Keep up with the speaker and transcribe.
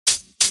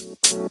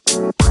If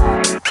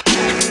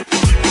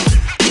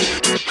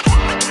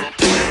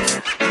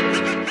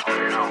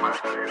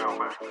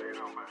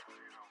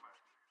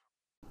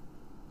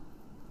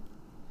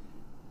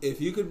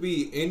you could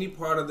be any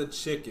part of the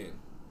chicken,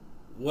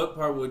 what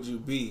part would you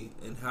be,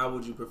 and how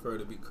would you prefer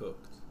to be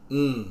cooked?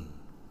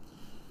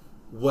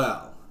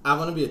 Well, I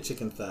want to be a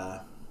chicken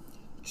thigh.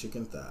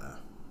 Chicken thigh.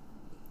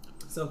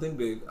 Something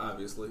big,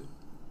 obviously.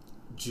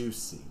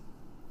 Juicy.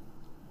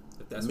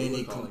 If that's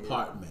many what we're calling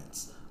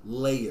compartments.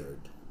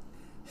 Layered.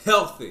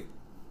 Healthy.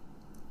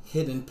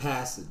 Hidden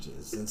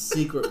passages and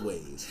secret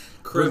ways.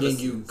 Crevices.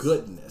 Bringing you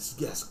goodness.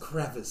 Yes,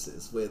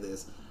 crevices where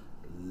there's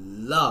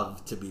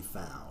love to be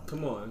found.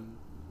 Come on.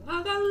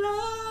 I got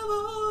love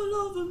all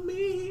over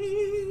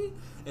me.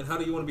 And how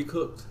do you want to be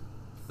cooked?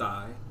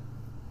 Thigh.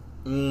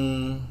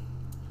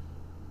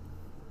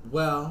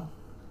 Well,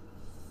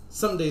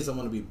 some days I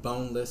want to be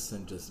boneless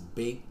and just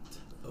baked.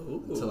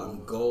 Ooh. Until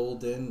I'm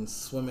golden and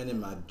swimming in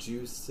my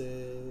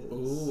juices.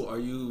 Ooh, are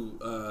you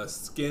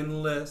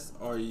skinless?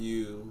 Are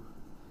you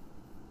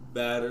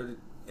battered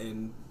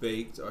and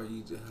baked? Are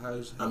you?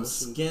 I'm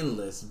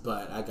skinless,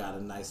 but I got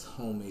a nice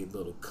homemade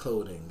little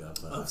coating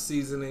of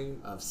seasoning,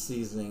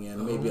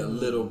 and maybe a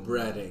little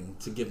breading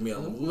to give me a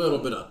little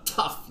bit of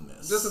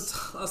toughness.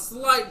 Just a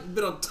slight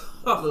bit of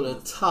toughness. A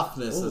little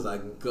toughness as I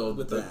go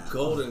with down. a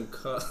golden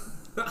cut.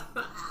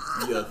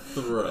 Your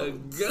throat.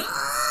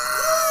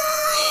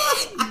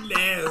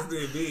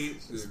 Nasty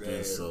bitch. It's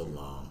been so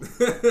long.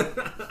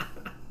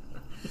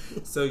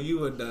 So you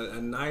would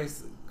a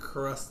nice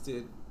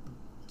crusted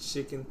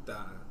chicken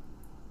thigh,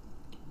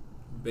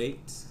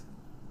 baked.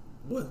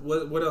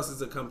 What else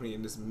is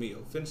accompanying this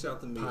meal? Finish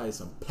out the meal. Probably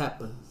some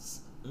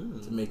peppers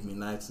to make me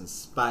nice and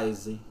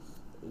spicy.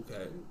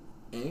 Okay.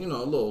 And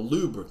a little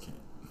lubricant.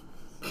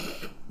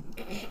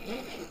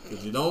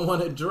 Because you don't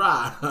want it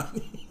dry,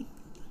 honey.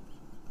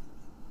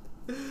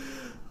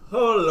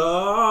 Hold on.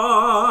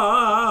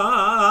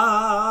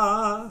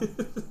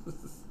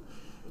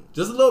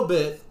 Just a little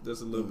bit.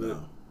 Just a little bit.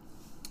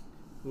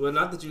 Well,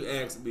 not that you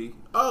asked me.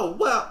 Oh,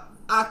 well,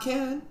 I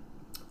can.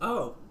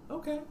 Oh,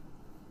 okay.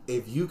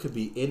 If you could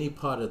be any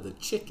part of the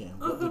chicken,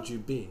 what would you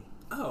be?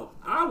 Oh,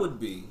 I would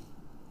be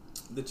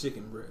the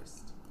chicken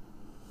breast.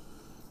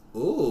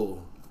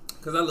 Ooh.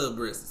 Because I love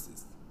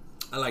breasts.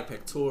 I like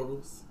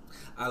pectorals.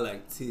 I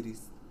like titties.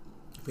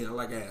 I mean, I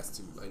like ass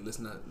too. Like, let's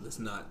not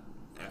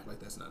act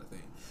like that's not a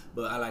thing.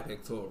 But I like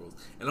pectorals.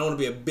 And I want to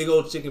be a big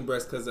old chicken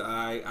breast because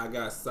I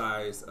got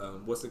size,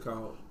 what's it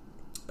called?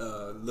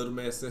 Little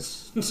man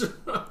syndrome.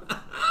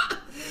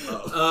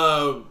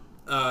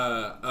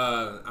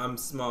 I'm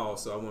small,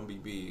 so I want to be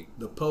big.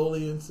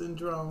 Napoleon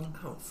syndrome?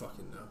 I don't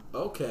fucking know.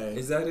 Okay.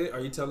 Is that it? Are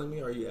you telling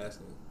me or are you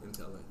asking and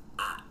telling?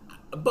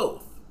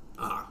 Both.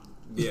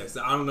 Yes.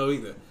 I don't know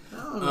either. I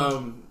don't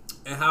know.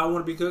 And how I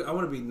want to be cooked? I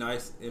want to be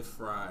nice and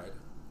fried.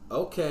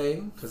 Okay.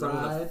 Because I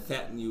want to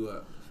fatten you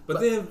up. But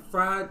then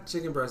fried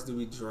chicken breasts do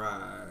be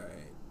dry.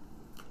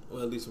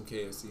 Well, at least from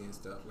KFC and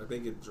stuff. Like, they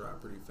get dry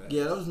pretty fast.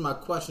 Yeah, that was my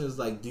question. Is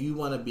like, do you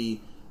want to be,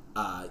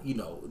 do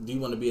you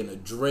want to be in a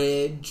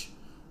dredge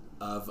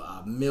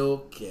of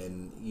milk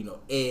and,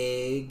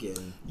 egg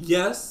and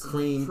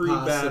cream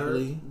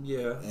possibly?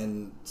 Yeah.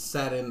 And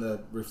sat in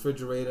the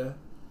refrigerator?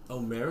 Oh,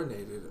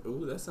 marinated.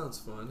 Ooh, that sounds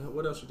fun.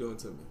 What else you doing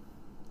to me?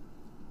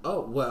 Oh,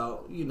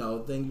 well,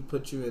 then you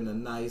put you in a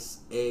nice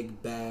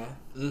egg bath.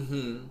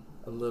 Mm-hmm.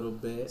 A little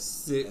bit.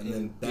 Sit and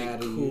then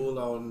get cool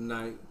all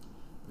night.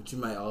 But you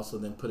might also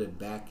then put it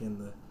back in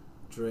the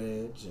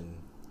dredge and...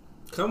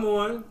 Come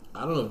on.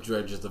 I don't know if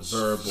dredge is a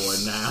verb or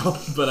now,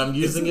 but I'm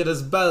using it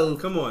as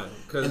both. Come on.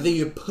 And then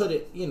you put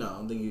it,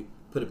 then you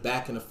put it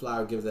back in the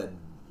flour, give that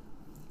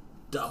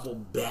double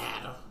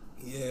batter.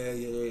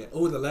 Yeah.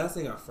 Oh, the last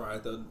thing I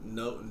fried, though,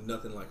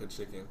 nothing like a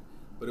chicken,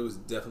 but it was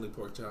definitely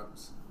pork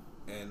chops.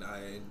 And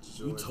I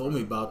enjoyed. You told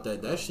me about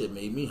that. That shit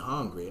made me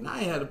hungry, and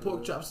I ain't had a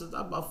pork chop since I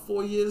was about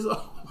 4 years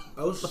old.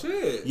 Oh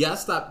shit! Yeah, I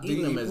stopped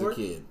eating them as a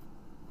kid.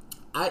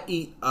 I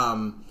eat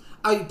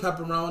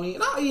pepperoni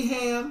and I eat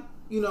ham.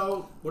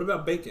 What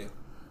about bacon?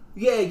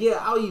 Yeah,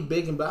 I'll eat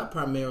bacon, but I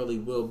primarily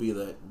will be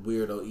that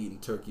weirdo eating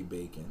turkey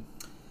bacon.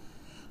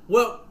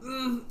 Well,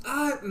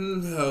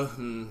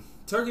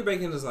 turkey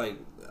bacon is like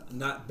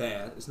not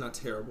bad. It's not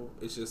terrible.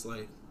 It's just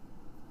like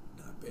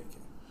not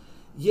bacon.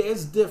 Yeah,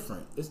 it's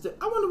different.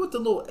 I wonder what the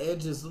little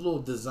edges, the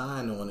little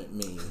design on it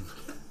mean.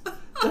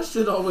 That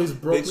shit always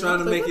broke me. They're trying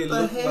to make it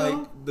look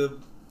like the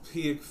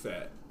pig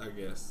fat, I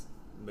guess.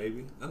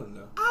 Maybe. I don't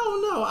know.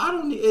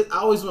 I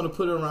always want to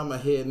put it around my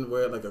head and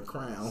wear it like a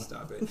crown.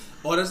 Stop it.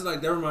 Oh,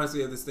 that reminds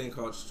me of this thing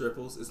called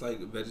stripples. It's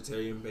like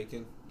vegetarian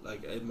bacon.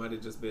 Like, it might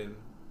have just been...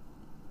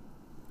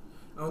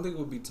 I don't think it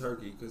would be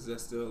turkey, because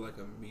that's still like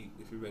a meat.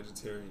 If you're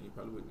vegetarian, you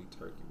probably wouldn't eat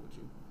turkey, would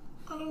you?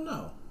 I don't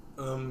know.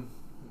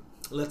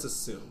 Let's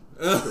assume.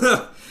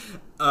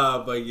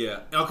 But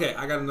yeah. Okay,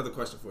 I got another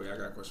question for you.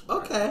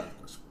 Okay.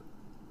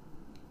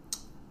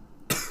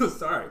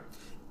 Sorry.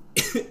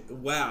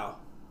 Wow.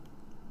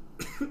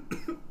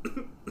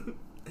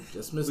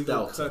 Just Miss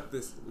Delta.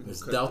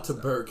 Miss Delta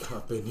Bird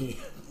Company.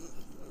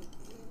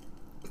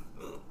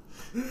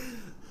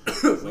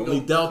 We're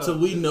only Delta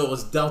we know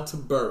is Delta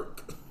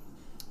Burke.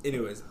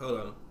 Anyways, hold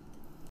on.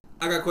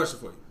 I got a question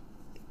for you.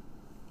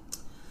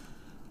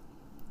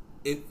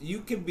 If you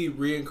could be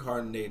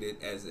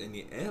reincarnated as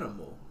any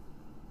animal,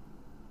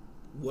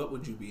 what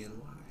would you be and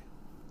why?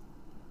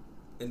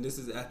 And this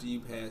is after you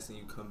pass and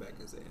you come back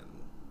as an animal.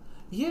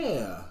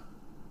 Yeah.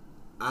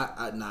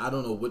 Now I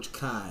don't know which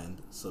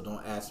kind, so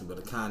don't ask me, but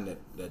a kind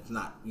that's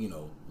not,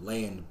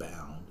 land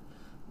bound.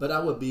 But I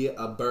would be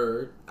a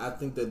bird. I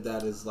think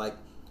that is like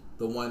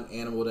the one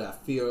animal that I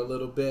fear a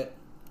little bit.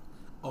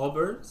 All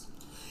birds?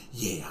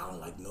 Yeah, I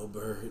don't like no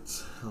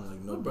birds.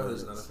 My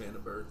brother's not a fan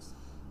of birds.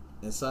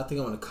 And so I think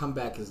I want to come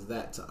back as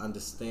that to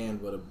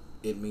understand what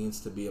it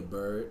means to be a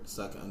bird,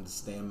 so I can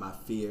understand my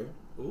fear.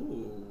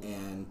 Ooh.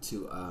 And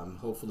to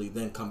hopefully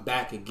then come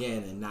back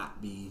again and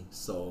not be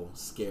so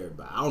scared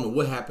by it. I don't know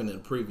what happened in a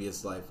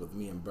previous life with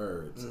me and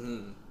birds.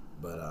 Mm-hmm.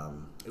 But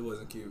it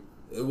wasn't cute.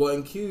 It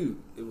wasn't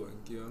cute. It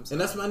wasn't cute. I'm sorry.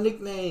 And that's my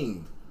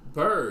nickname.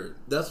 Bird.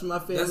 That's my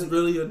family. That's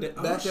really your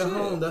nickname. Back at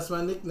home, that's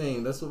my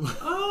nickname. That's what.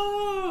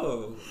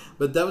 Oh.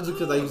 But that was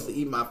because I used to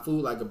eat my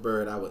food like a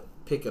bird. I would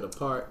pick it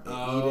apart and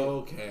eat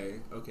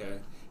it. Okay.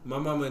 My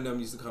mama and them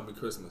used to call me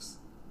Christmas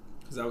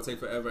because I would take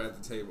forever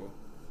at the table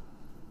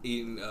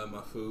eating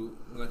my food.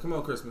 I'm like, come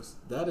on, Christmas.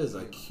 That is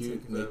a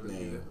cute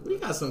nickname. We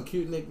got some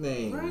cute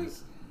nicknames. Right?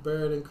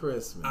 Bird and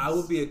Christmas. I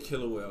would be a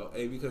killer whale,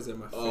 because they're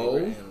my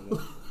favorite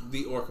animal.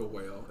 The orca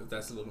whale, if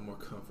that's a little more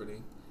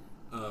comforting.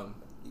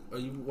 Are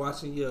you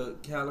watching your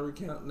calorie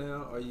count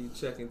now? Are you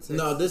checking text?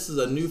 No, this is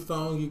a new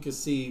phone. You can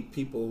see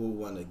people who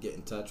want to get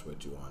in touch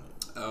with you on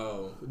it.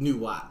 Oh. New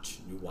watch.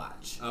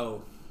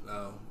 Oh.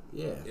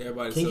 Yeah.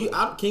 Everybody.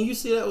 Can you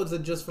see that? Or was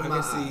it just for my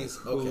eyes? I can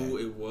see who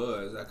it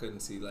was. I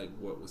couldn't see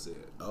what was said.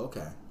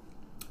 Okay.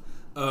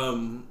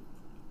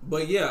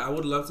 But yeah, I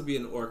would love to be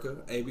an orca.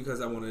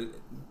 Because I want to,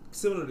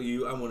 similar to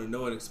you, I want to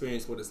know and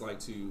experience what it's like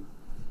to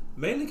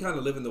mainly kind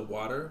of live in the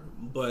water.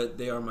 But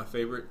they are my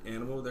favorite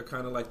animal. They're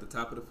kind of like the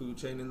top of the food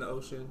chain in the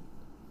ocean.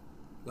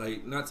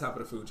 Like, not top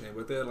of the food chain,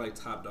 but they're like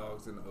top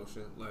dogs in the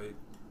ocean. Like,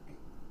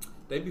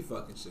 they be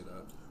fucking shit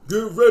up.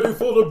 Get ready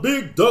for the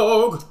big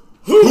dog.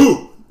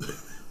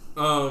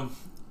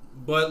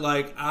 But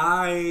like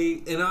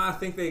I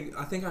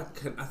think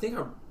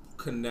I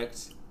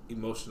connect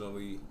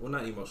emotionally. Well,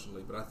 not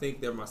emotionally, but I think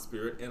they're my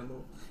spirit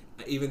animal.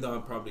 Even though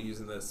I'm probably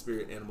using the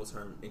spirit animal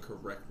term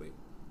incorrectly.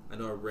 I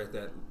know I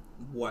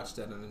watched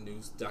that in a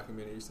news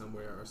documentary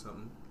somewhere or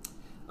something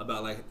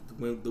about like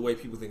the way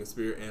people think of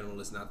spirit animal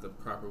is not the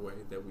proper way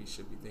that we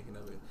should be thinking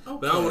of it. Okay.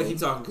 But I don't want to keep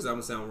talking because I'm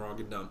gonna sound wrong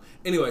and dumb.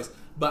 Anyways,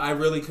 but I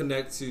really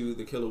connect to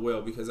the killer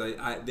whale because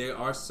they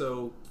are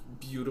so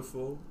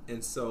beautiful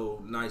and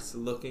so nice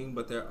looking,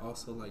 but they're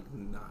also like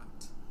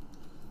not.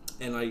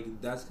 And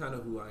like that's kind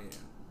of who I am.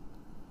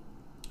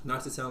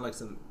 Not to sound like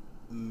some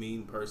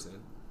mean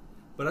person,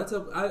 but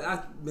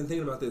I've been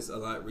thinking about this a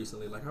lot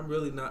recently. Like I'm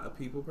really not a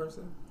people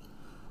person.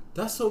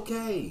 That's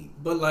okay.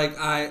 But like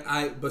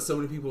but so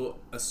many people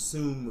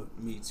assume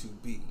me to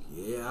be.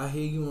 Yeah, I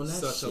hear you on that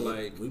such shit. A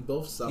like we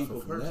both suffer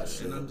from that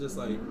shit. And I'm just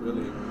like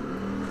really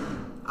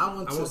I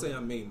won't say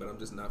I'm mean, but I'm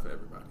just not for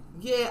everybody.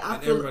 Yeah,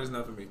 everybody's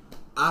not for me.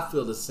 I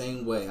feel the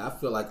same way. I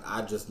feel like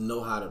I just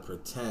know how to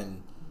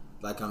pretend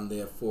like I'm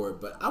there for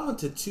it. But I went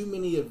to too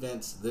many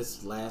events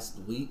this last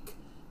week.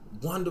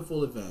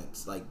 Wonderful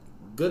events. Like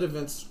good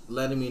events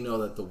letting me know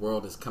that the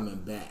world is coming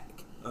back.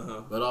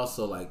 Uh-huh. But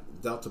also, like,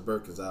 Delta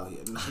Burke is out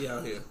here. He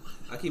out here.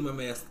 I keep my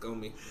mask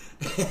on me.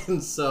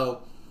 And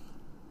so,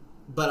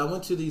 but I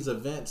went to these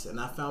events, and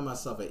I found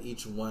myself at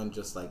each one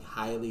just, like,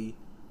 highly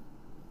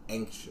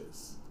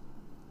anxious.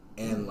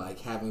 And,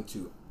 like, having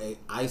to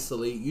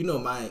isolate.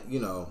 I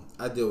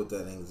deal with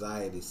that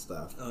anxiety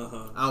stuff.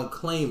 Uh-huh. I don't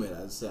claim it.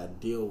 I just say I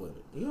deal with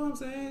it. You know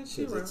what I'm saying?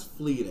 It's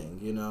fleeting,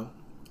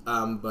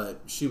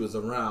 But she was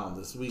around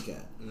this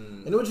weekend.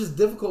 And it was just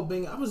difficult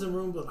I was in a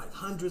room with like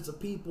hundreds of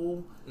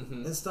people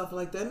and stuff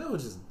like that. And it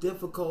was just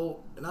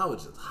difficult. And I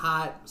was just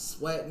hot,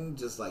 sweating,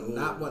 just like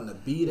not wanting to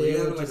be there.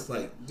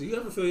 Do you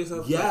ever feel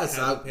yourself? Yes,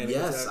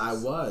 I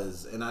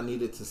was. And I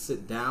needed to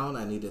sit down.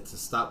 I needed to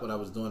stop what I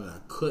was doing, and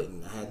I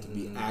couldn't. I had to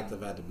be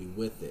active. I had to be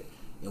with it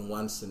in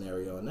one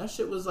scenario. And that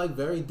shit was like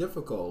very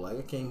difficult. Like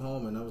I came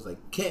home and I was like,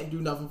 can't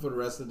do nothing for the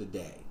rest of the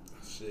day.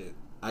 Shit.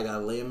 I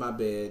gotta lay in my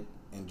bed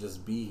and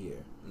just be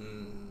here.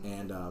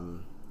 And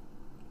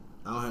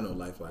I don't have no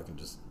life where I can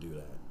just do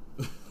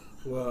that.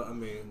 Well, I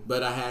mean,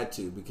 but I had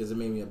to because it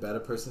made me a better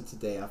person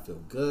today. I feel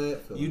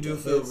good. You do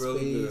feel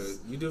really good.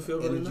 You do feel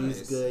really nice.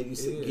 Energy's good.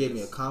 You gave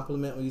me a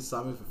compliment when you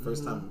saw me for the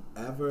first time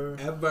ever,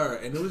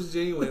 and it was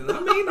genuine. And I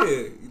mean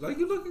it. Like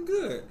you looking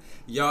good.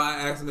 Y'all,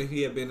 I asked him if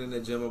he had been in the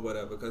gym or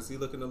whatever because he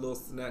looking a little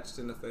snatched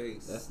in the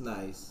face. That's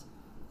nice.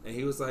 And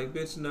he was like,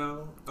 "Bitch,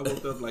 no, I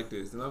woke up like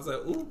this," and I was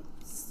like,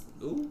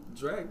 "Ooh,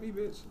 drag me,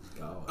 bitch."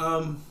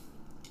 Oh.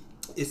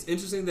 It's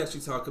interesting that you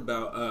talk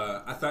about.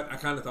 I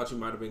kind of thought you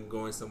might have been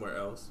going somewhere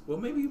else. Well,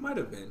 maybe you might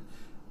have been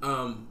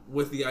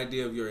with the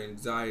idea of your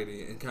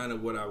anxiety and kind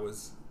of what I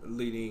was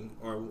leading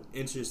or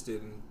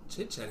interested in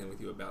chit chatting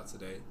with you about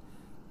today.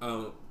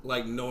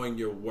 like knowing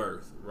your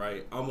worth,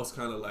 right? Almost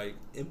kind of like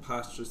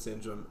imposter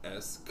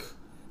syndrome-esque,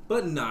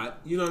 but not.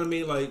 You know what I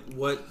mean? Like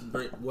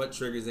what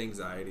triggers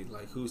anxiety?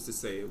 Like who's to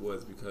say it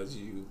was because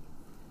you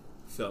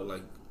felt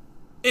like,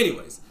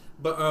 anyways,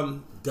 but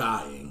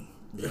dying,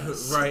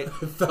 yes. Right?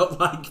 It felt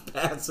like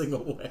passing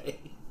away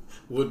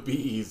would be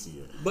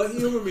easier. But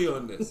humor me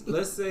on this.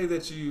 Let's say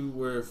that you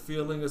were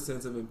feeling a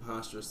sense of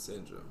imposter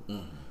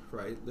syndrome,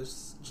 right?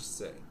 Let's just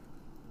say,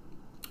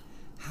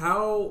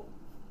 how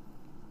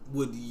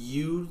would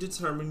you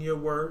determine your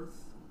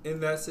worth in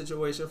that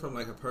situation from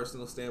like a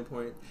personal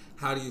standpoint?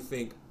 How do you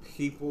think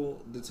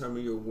people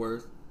determine your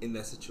worth in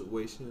that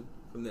situation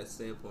from that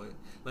standpoint?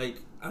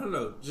 Like, I don't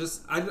know.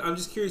 I'm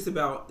just curious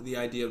about the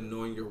idea of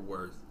knowing your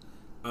worth.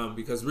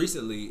 Because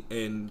recently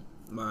in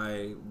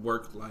my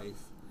work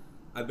life,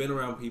 I've been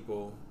around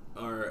people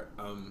or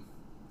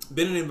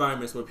been in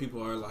environments where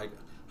people are like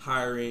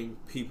hiring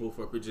people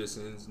for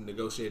positions,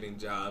 negotiating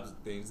jobs,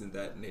 things in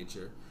that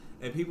nature.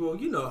 And people,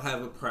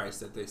 have a price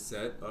that they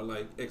set or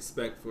like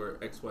expect for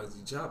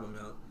XYZ job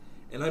amount.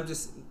 And I'm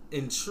just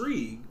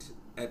intrigued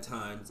at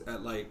times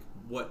at like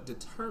what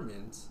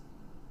determines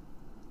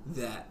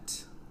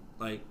that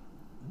like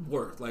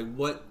worth. Like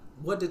what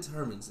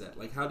determines that?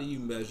 Like how do you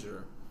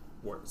measure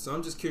worth? So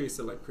I'm just curious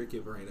to like prick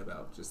your brain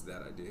about just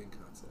that idea and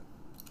concept.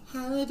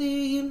 How do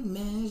you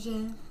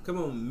measure?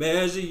 Come on,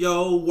 measure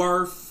your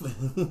worth.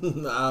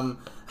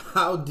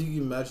 How do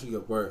you measure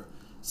your worth?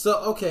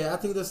 So, okay, I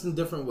think that's in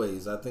different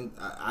ways. I think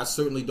I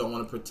certainly don't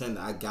want to pretend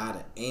I got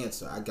an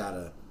answer. I got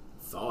a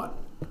thought.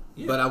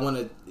 Yeah. But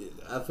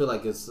I feel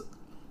like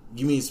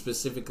you mean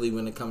specifically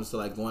when it comes to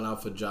like going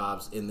out for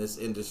jobs in this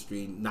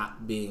industry,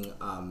 not being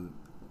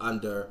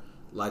under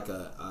like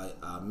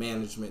a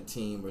management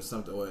team or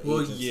something or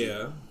agency.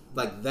 Yeah.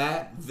 Like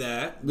that.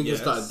 We yes. can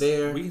start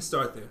there. We can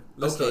start there.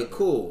 Okay,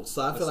 cool.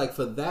 So I feel like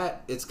for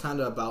that, it's kind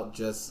of about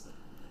just...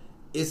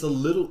 It's a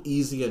little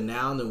easier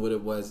now than what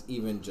it was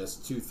even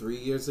just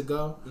 2-3 years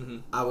ago. Mm-hmm.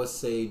 I would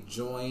say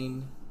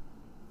join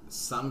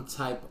some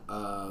type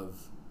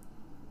of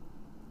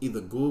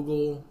either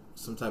Google,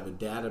 some type of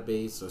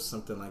database or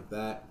something like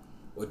that,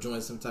 or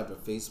join some type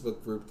of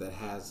Facebook group that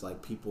has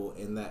like people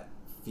in that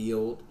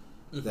field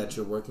that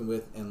you're working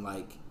with, and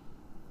like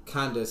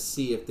kind of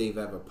see if they've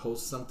ever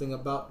posted something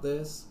about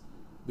this.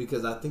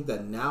 Because I think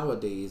that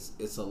nowadays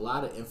it's a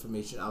lot of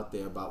information out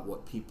there about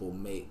what people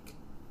make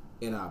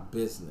in our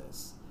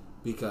business,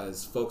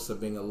 because folks are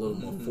being a little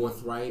more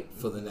forthright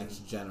for the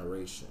next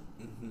generation.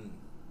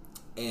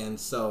 And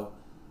so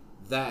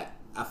that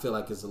I feel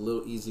like is a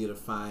little easier to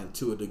find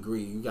to a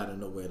degree. You got to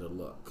know where to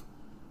look,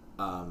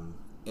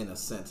 in a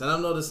sense. And I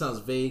know this sounds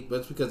vague, but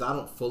it's because I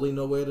don't fully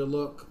know where to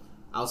look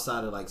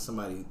outside of like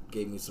somebody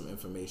gave me some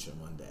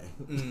information one day.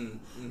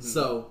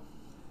 So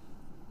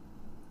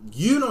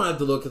you don't have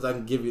to look because I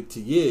can give it to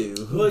you,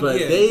 but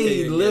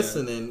they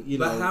listening, you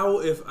know. But how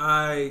if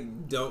I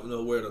don't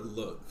know where to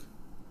look?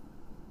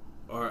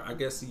 Or I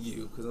guess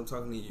you, because I'm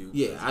talking to you.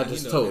 Yeah, I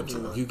just told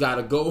you. You got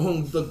to go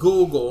on the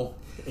Google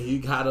and you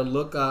got to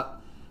look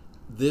up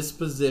this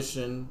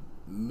position,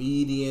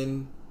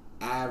 median,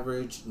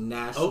 average,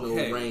 national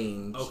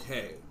range.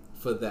 Okay.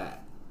 For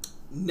that.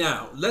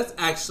 Now, let's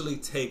actually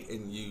take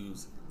and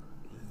use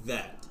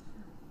that.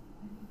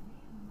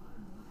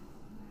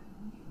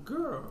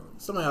 Girl.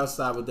 Somebody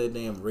outside with their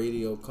damn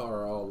radio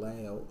car all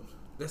loud.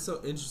 That's so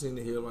interesting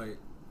to hear, like,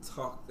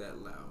 talk that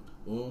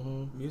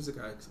loud. Music,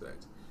 I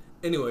expect.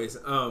 Anyways,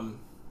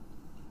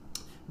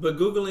 but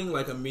Googling,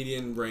 like, a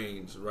median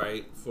range,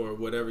 right, for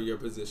whatever your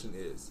position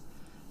is.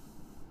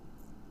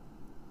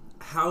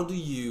 How do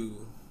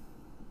you...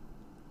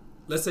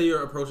 Let's say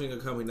you're approaching a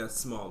company that's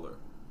smaller.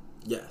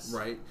 Yes.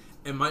 Right?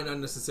 And might not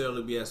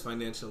necessarily be as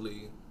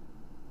financially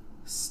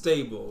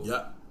stable.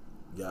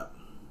 Yep.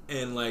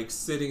 And like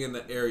sitting in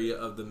the area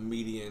of the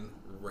median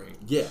range.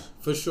 Yeah,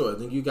 for sure.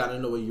 Then you got to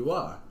know where you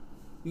are.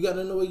 You got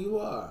to know where you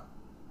are.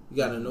 You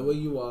got to know where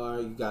you are.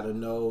 You got to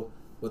know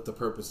what the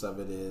purpose of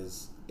it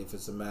is. If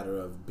it's a matter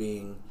of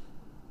being...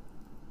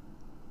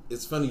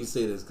 It's funny you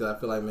say this because I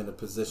feel like I'm in a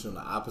position on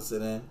the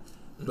opposite end.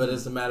 But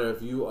it's a matter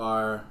of you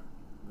are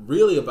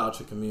really about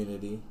your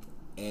community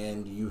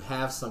and you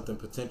have something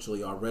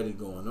potentially already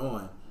going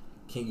on.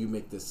 Can you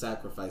make this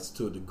sacrifice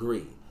to a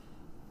degree?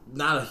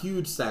 Not a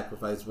huge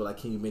sacrifice, but like,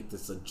 can you make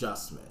this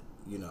adjustment?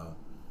 You know,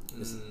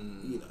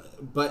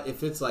 but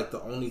if it's like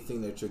the only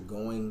thing that you're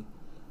going,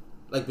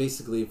 like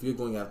basically, if you're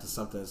going after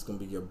something that's going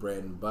to be your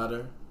bread and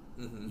butter,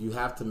 you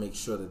have to make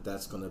sure that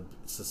that's going to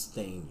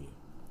sustain you.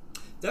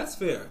 That's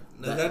fair.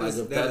 Now,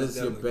 if that is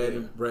your bread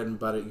and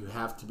butter, you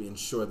have to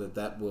ensure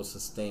that will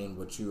sustain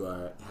what you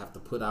have to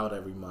put out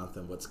every month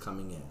and what's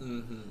coming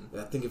in.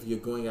 And I think if you're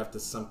going after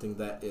something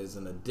that is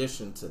an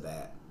addition to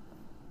that,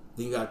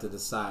 then you have to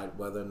decide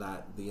whether or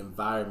not the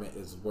environment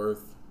is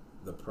worth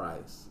the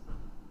price.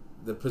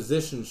 The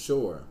position,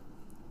 sure.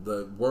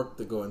 The work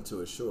to go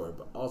into it, sure.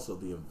 But also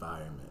the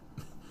environment.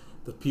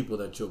 The people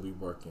that you'll be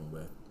working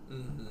with.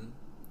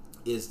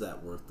 Is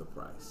that worth the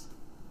price?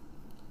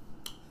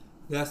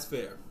 That's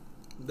fair.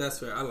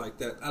 I like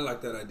that. I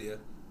like that idea.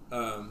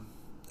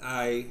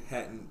 I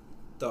hadn't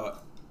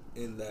thought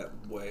in that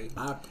way.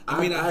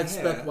 I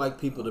expect white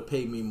people to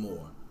pay me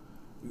more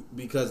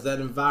because that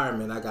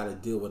environment I got to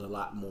deal with a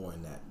lot more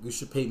in that. You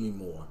should pay me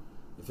more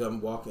if I'm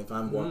walking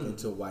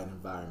into a white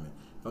environment.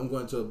 If I'm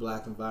going to a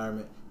black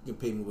environment, you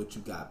can pay me what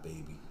you got,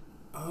 baby.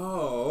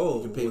 Oh,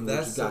 you can pay me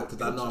what you got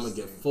because I know I'm gonna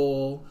get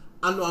full.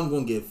 I know I'm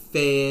gonna get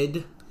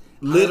fed,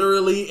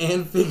 literally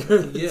and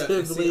figuratively.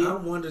 Yeah, see, I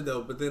wonder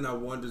though, but then I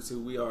wonder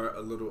too. We are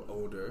a little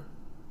older.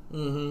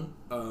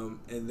 Mm-hmm.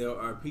 And there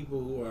are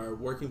people who are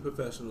working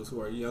professionals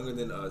who are younger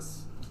than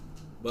us,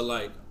 but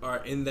like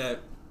are in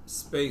that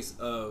space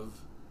of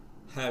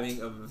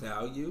having a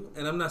value.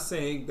 And I'm not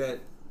saying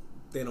that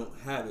they don't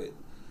have it,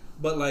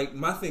 but like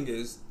my thing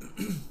is,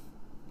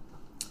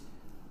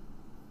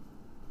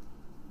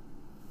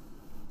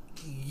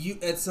 you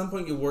at some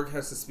point your work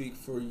has to speak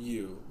for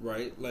you,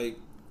 right? Like,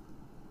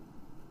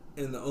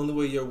 and the only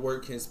way your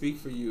work can speak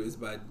for you is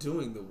by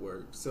doing the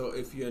work. So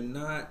if you're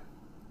not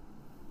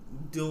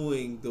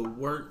doing the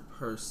work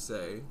per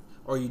se,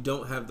 or you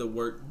don't have the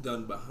work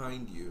done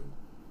behind you,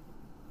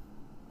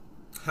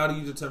 how do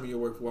you determine your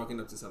worth walking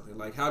up to something?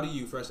 Like, how do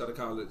you, fresh out of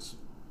college,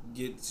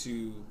 get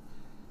to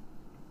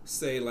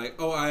say like,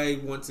 oh, I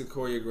want to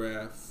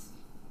choreograph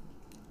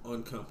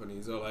on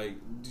companies, or like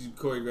do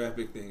choreograph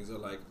big things, or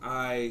like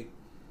I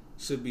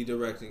should be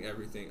directing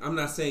everything. I'm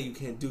not saying you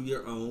can't do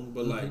your own,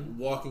 but like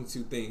walking to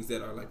things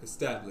that are like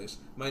established,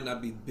 might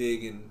not be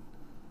big and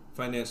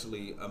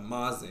financially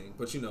amazing,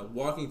 but you know,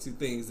 walking to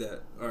things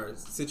that are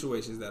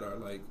situations that are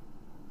like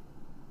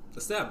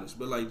established,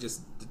 but like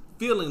just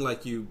feeling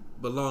like you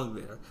belong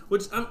there,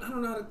 which I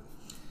don't know how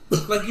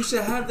to, like, you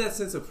should have that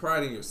sense of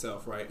pride in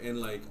yourself, right, and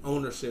like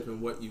ownership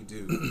in what you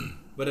do.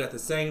 But at the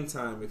same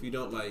time, if you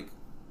don't like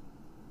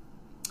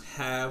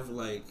have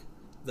like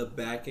the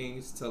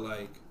backings to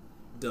like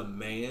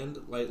demand,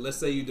 like let's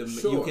say you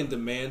you can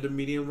demand a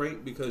median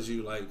rate because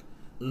you like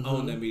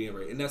own that median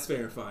rate, and that's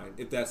fair and fine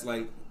if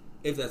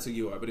that's who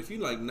you are. But if you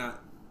like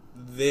not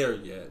there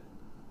yet,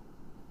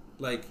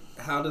 like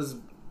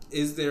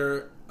is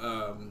there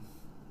I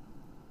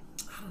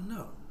don't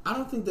know. I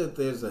don't think that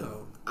there's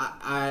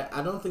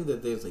I don't think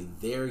that there's a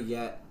there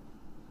yet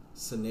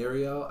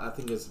scenario. I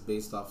think it's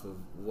based off of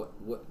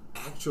what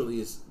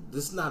actually is.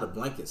 This is not a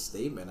blanket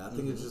statement. I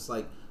think it's just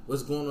like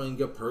what's going on in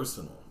your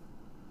personal,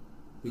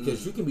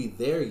 because you can be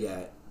there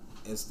yet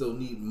and still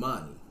need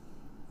money.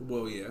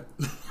 Well, yeah.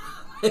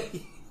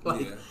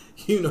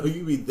 You know,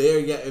 you be there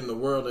yet in the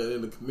world and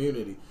in the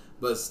community,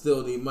 but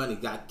still need money.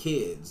 Got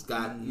kids,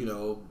 got you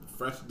know,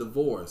 fresh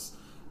divorce,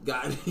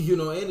 got you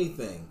know,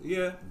 anything.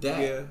 Yeah,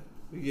 that.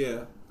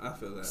 Yeah. I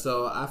feel that.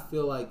 So I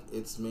feel like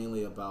it's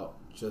mainly about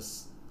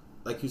just,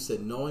 like you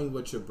said, knowing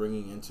what you're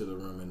bringing into the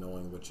room and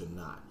knowing what you're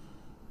not.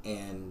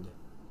 And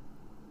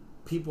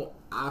people,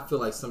 I feel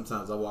like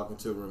sometimes I walk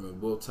into a room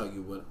and will tell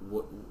you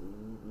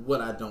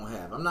what I don't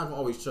have. I'm not gonna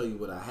always show you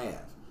what I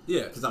have.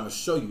 Yeah, because I'm gonna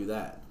show you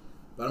that.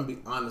 But I'm gonna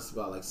be honest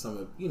about like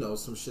some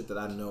shit that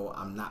I know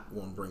I'm not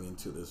gonna bring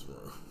into this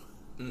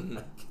room.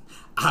 Like,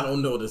 I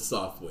don't know the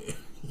software.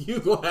 You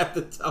gonna have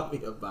to tell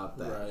me about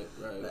that.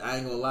 Right. I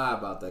ain't gonna lie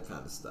about that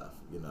kind of stuff,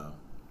 you know.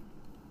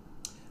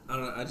 I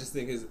don't know. I just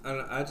think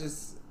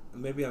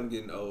maybe I'm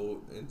getting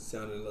old and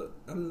sounding.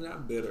 I'm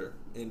not bitter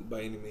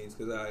by any means,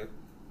 because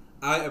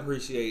I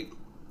appreciate,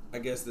 I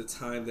guess, the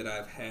time that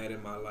I've had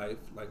in my life.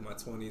 Like my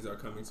 20s are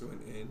coming to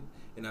an end,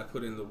 and I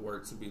put in the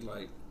work to be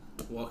like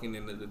walking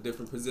into the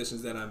different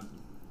positions that I'm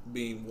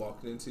being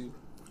walked into,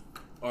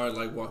 or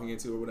like walking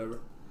into, or whatever.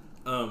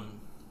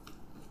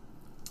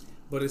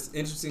 But it's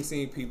interesting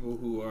seeing people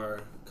who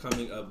are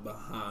coming up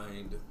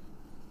behind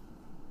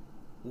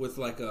with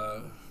like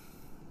a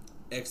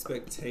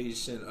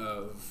expectation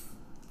of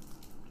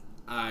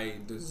I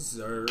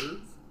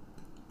deserve,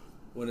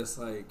 when it's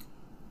like,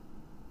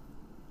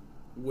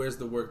 where's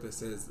the work that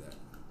says that?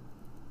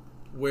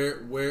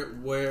 Where?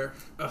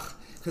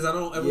 Because I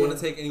don't ever want to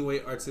take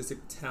away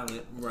artistic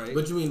talent, right?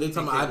 But you mean they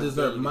talking about I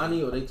deserve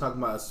money, or they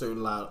talking about a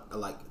certain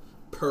like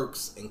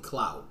perks and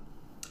clout?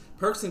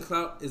 Perks and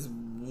clout is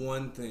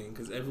one thing,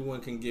 because everyone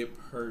can get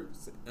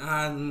perks.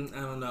 I don't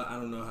know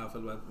how I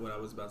feel about what I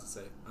was about to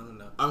say. I don't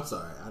know. I'm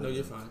sorry. No,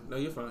 you're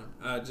fine.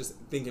 Just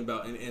thinking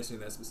about and answering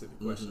that specific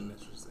question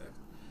that you just asked.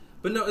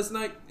 But no, it's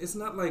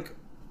not like,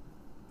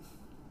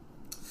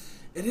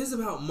 it is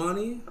about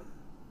money,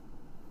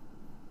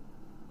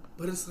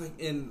 but it's like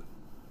I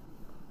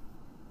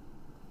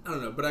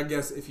don't know. But I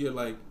guess if you're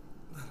like,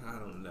 I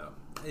don't know.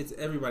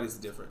 Everybody's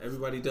different.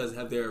 Everybody does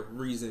have their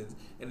reasons,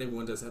 and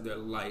everyone does have their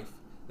life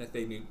that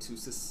they need to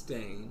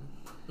sustain.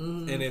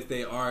 And if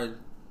there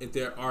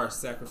are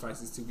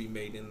sacrifices to be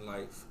made in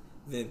life,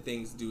 then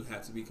things do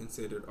have to be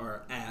considered,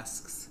 or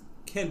asks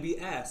can be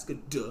asked,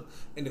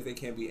 and if they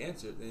can't be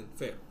answered, then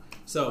fair.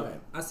 So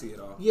right. I see it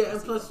all. Yeah,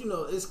 and plus, you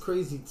know, it's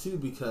crazy too,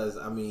 because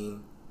I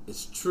mean,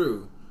 it's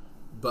true,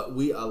 but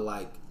we are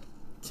like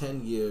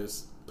 10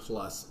 years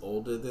plus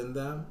older than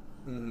them.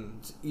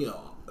 You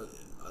know,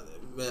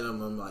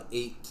 minimum like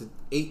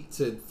 8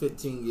 to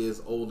 15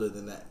 years older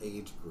than that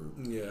age group.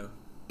 Yeah.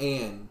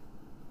 And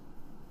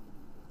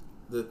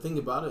the thing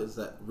about it is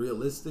that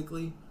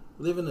realistically,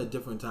 We live in a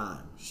different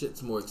time.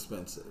 Shit's more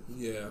expensive.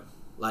 Yeah.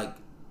 Like,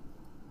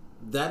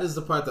 that is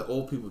the part that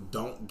old people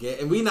don't get.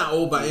 And we not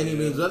old by any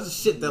means. That's the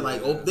shit that,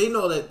 like, old, they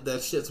know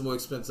that shit's more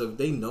expensive.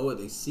 They know it.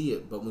 They see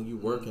it. But when you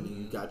working and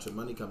you got your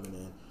money coming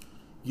in,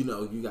 you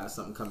know, you got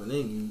something coming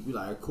in, you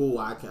like, cool,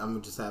 I'm going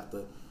to just have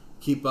to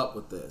keep up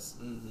with this.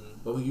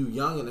 But when you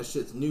young and that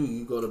shit's new,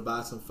 you go to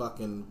buy some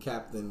fucking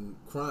Captain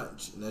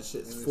Crunch and that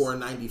shit's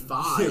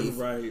 $4.95.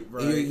 Right.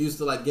 And you're used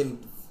to, like, getting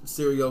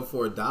cereal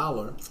for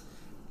 $1.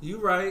 You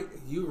right.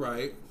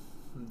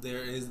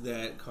 There is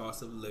that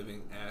cost of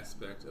living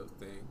aspect of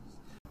things.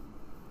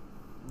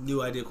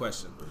 New idea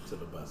question. To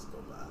the bus go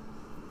by.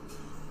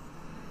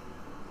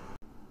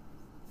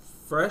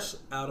 Fresh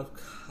out of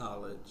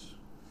college,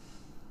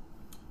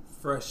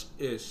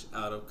 fresh-ish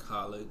out of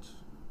college,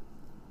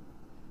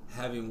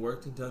 having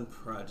worked and done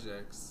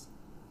projects,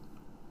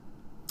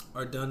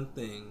 or done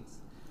things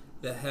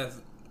that have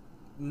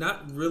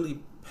not really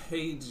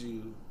paid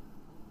you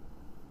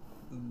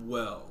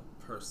well,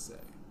 per se,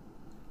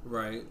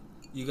 right?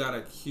 You got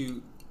a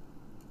cute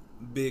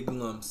big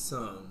lump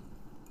sum,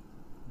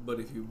 but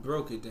if you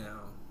broke it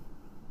down,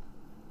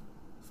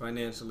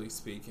 financially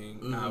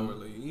speaking,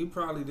 hourly, you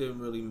probably didn't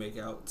really make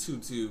out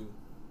too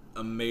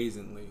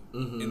amazingly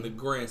in the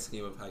grand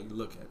scheme of how you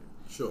look at it.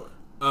 Sure.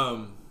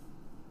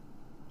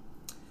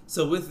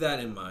 So with that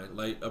in mind,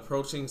 like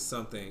approaching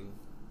something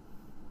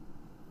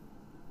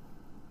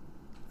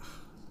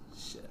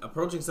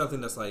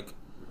that's like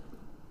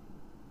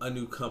a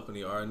new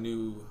company or a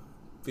new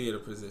theater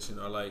position,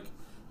 or like,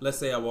 let's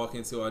say I walk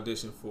into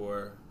audition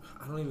for,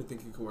 I don't even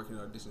think you can work in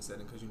an audition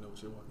setting because you know what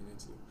you're walking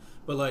into,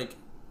 but like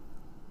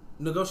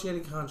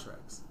negotiating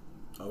contracts.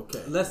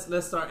 Okay.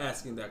 Let's start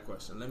asking that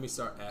question. Let me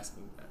start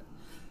asking that.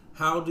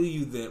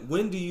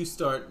 When do you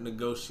start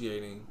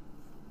negotiating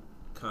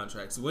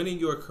contracts? When in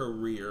your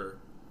career?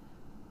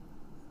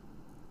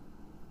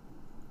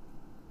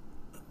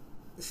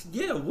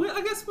 Yeah,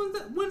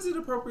 when's it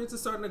appropriate to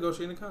start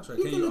negotiating a contract?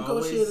 You can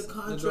negotiate a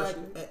contract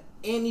at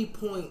any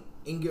point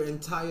in your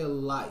entire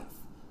life.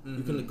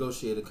 You can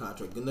negotiate a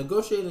contract. And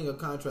negotiating a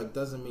contract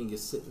doesn't mean you're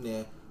sitting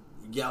there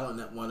yelling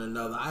at one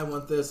another, I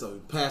want this, or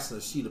passing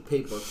a sheet of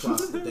paper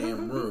across the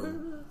damn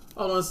room.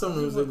 Although in some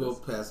rooms they will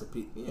pass a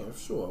piece. Yeah,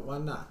 sure, why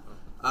not?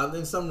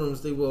 In some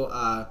rooms they will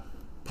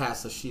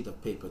pass a sheet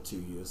of paper to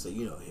you and say,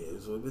 you know,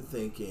 here's what we're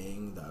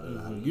thinking. Da,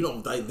 da, da. You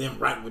don't then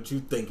write what you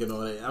thinking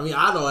on it. I mean,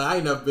 I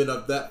ain't never been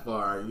up that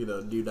far, you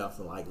know, do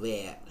nothing like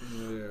that.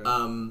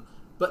 Yeah.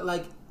 But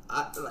like,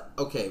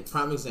 okay,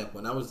 prime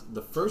example. When I was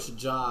the first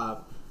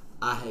job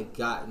I had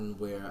gotten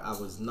where I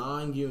was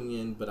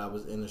non-union, but I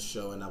was in a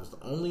show, and I was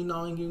the only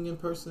non-union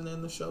person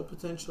in the show,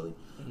 potentially.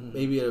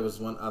 Maybe there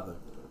was one other.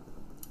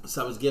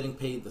 So I was getting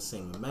paid the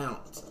same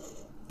amount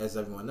as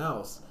everyone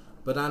else,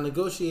 but I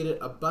negotiated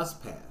a bus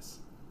pass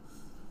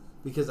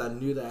because I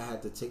knew that I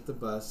had to take the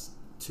bus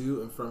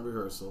to and from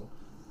rehearsal.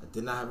 I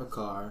did not have a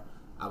car.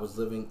 I was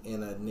living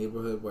in a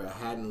neighborhood where I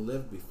hadn't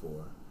lived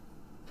before,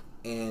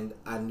 and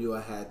I knew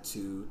I had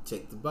to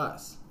take the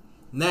bus.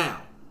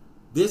 Now,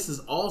 this is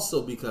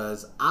also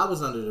because I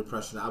was under the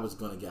impression I was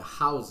going to get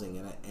housing,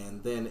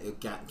 and then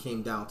it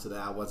came down to that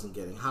I wasn't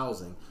getting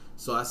housing.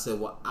 So I said,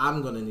 well,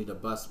 I'm going to need a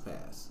bus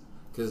pass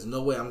because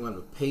no way I'm going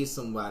to pay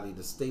somebody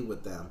to stay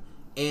with them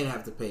and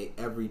have to pay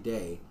every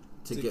day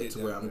to get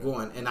to where I'm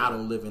going, and I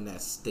don't live in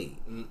that state.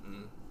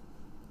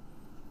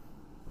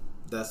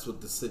 That's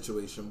what the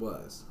situation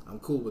was. I'm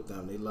cool with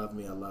them. They love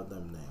me. I love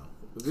them now.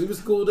 We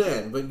was cool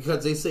then, but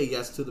because they say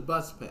yes to the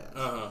bus pass.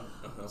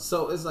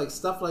 So it's like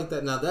stuff like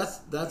that. Now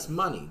that's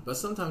money, but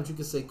sometimes you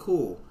can say,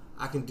 cool,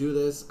 I can do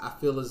this. I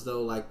feel as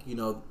though, like, you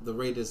know, the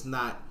rate is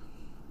not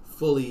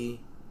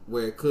fully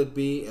where it could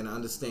be, and I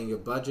understand your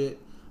budget,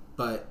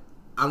 but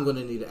I'm going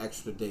to need an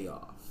extra day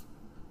off.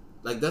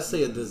 Like, let's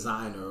say a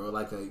designer or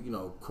like a, you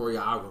know,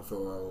 choreographer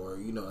or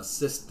you know,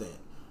 assistant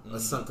or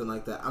something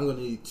like that. I'm going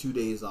to need 2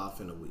 days off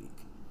in a week.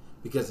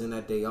 Because in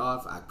that day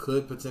off, I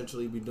could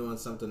potentially be doing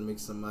something to make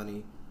some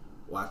money,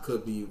 or I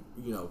could be,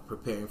 you know,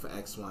 preparing for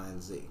X, Y,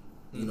 and Z.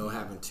 You know,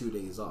 having 2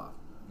 days off.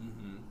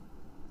 You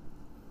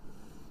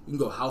can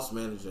go house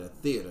manager at a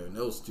theater in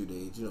those 2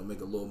 days, you know,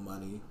 make a little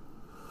money,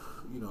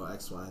 you know,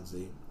 X, Y, and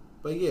Z.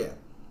 But yeah,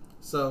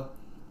 so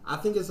I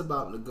think it's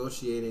about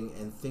negotiating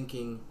and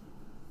thinking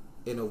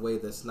in a way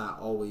that's not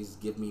always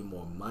give me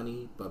more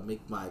money, but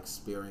make my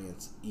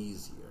experience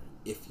easier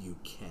if you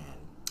can.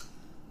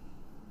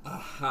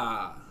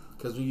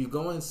 Because when you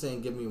go in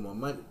saying give me more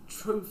money,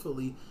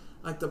 truthfully,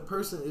 like, the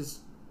person is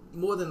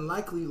more than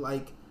likely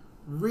like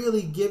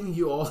really giving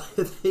you all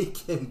that they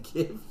can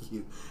give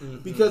you.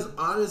 Because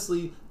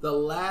honestly, the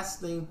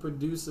last thing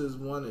producers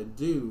want to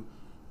do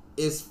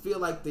is feel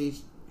like they,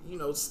 you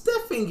know,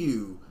 stiffing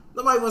you.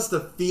 Nobody wants to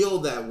feel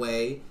that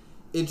way.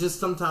 It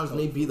just sometimes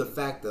may be the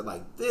fact that,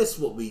 like, this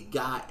what we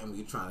got and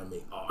we trying to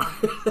make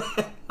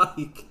art.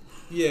 Like,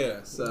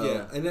 yeah, so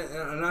yeah, and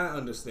I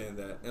understand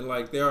that, and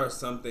like there are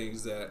some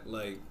things that,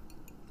 like,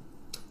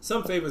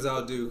 some favors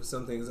I'll do,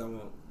 some things I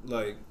won't.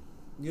 Like,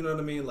 you know what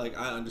I mean? Like,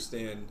 I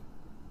understand,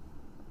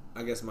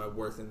 I guess, my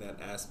worth in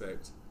that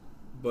aspect,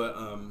 but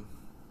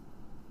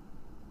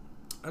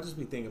I just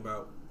be thinking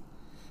about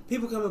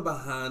people coming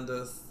behind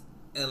us,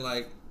 and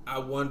like I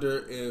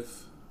wonder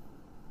if,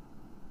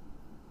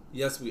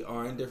 yes, we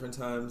are in different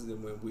times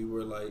than when we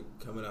were like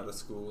coming out of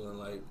school and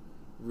like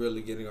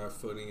really getting our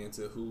footing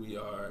into who we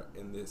are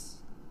in this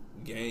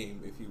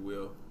game, if you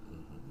will.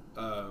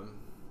 Mm-hmm.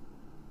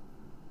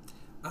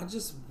 I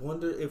just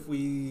wonder if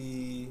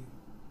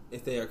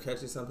they are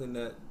catching something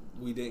that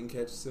we didn't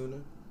catch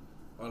sooner,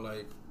 or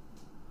like,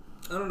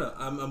 I don't know.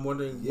 I'm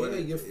wondering what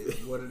it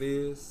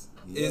is.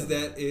 Yeah. Is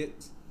that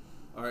it,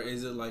 or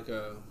is it like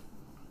a?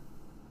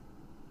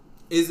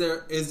 Is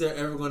there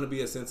ever going to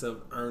be a sense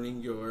of earning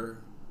your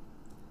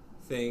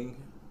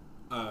thing?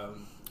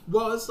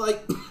 Well, it's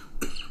like,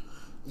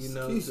 you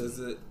know,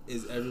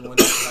 is everyone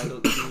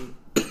entitled to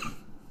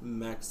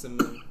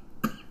maximum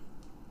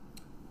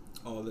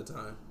all the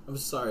time? I'm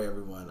sorry,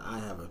 everyone. I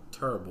have a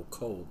terrible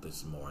cold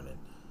this morning.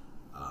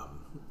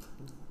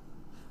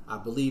 I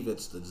believe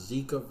it's the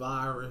Zika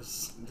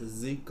virus. The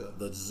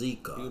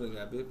Zika. You done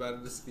got bit by the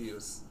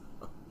mosquitoes.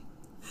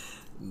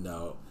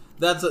 No,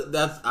 that's.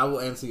 I will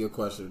answer your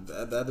question.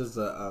 That is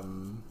a.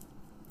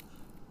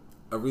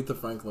 Aretha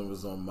Franklin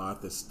was on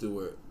Martha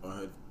Stewart on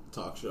her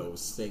talk show,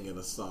 was singing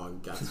a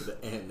song, got to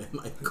the end and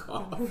like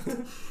coughed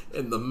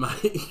in the mic.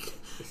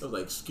 I was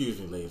like, "Excuse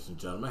me, ladies and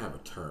gentlemen, I have a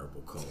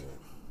terrible cold."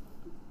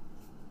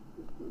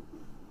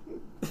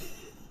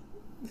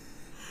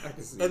 I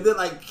can see and then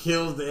like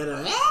kills the end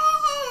of it.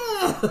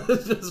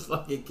 Just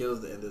fucking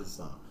kills the end of the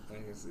song. I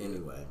can see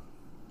anyway,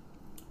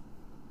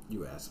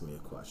 you asked me a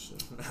question.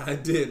 I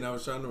did, and I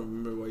was trying to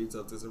remember why you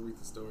told this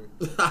Aretha story.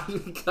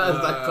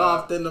 Because I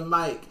coughed in the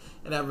mic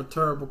and have a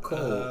terrible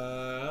cold.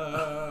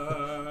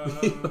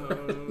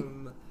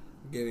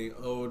 Getting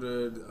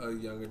older, a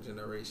younger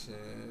generation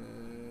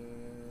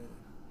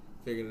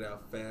figured it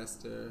out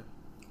faster.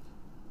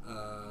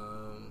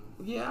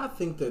 Yeah, I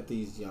think that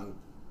these young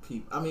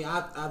people. I mean,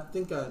 I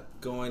think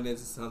going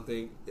into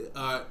something.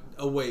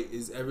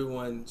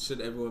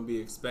 Should everyone be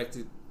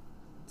expected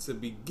to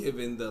be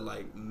given the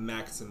like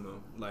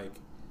maximum,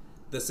 like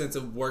the sense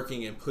of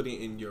working and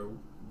putting in your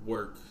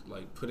work,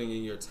 like putting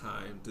in your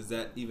time? Does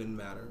that even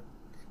matter?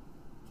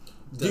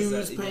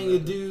 Paying your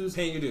dues.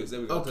 Paying your dues. There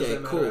we go. Okay,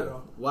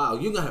 cool. Wow,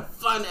 you're gonna have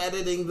fun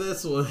editing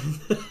this one.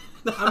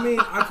 I mean,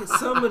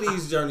 some of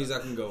these journeys I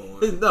can go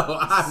on.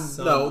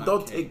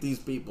 Don't take these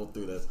people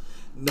through this.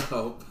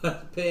 No,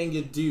 paying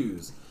your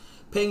dues.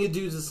 Paying your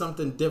dues is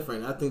something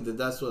different. I think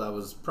that's what I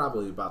was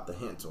probably about to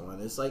hint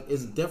on. It's like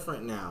it's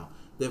different now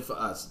than for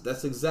us.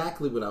 That's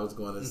exactly what I was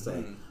going to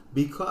say.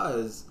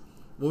 Because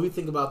when we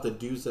think about the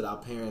dues that our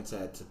parents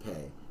had to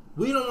pay,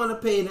 we don't want to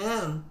pay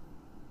them.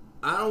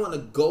 I don't want to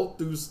go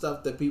through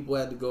stuff that people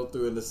had to go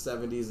through in the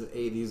 70s and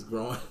 80s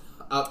growing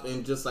up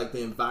in just like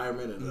the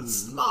environment and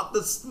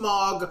the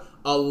smog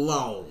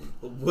alone.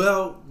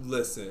 Well,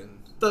 listen.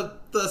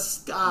 The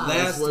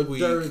skies were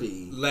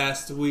dirty.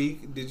 Last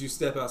week, did you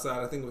step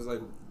outside? I think it was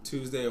like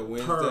Tuesday or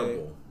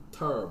Wednesday.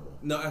 Terrible.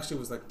 No, actually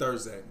it was like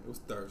Thursday. It was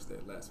Thursday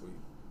last week.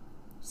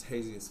 It's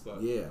hazy as fuck.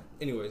 Yeah.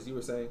 Anyways, you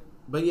were saying?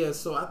 But yeah,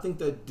 so I think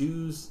that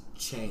dues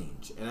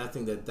change. And I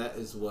think that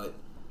is what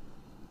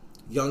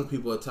young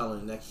people are telling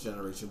the next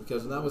generation.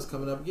 Because when I was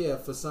coming up,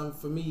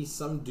 for me,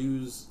 some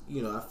dues,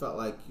 I felt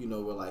like,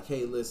 were like,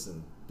 hey,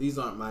 listen, these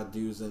aren't my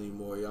dues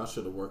anymore. Y'all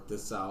should have worked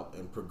this out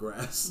and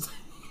progressed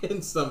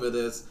in some of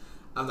this.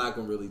 I'm not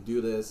going to really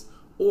do this.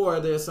 Or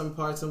there's some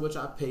parts in which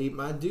I paid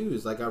my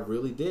dues, like I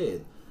really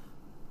did.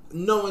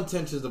 No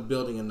intentions of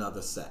building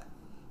another set.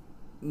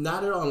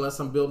 Not at all, unless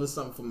I'm building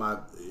something for my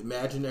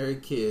imaginary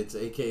kids,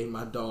 aka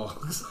my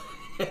dogs.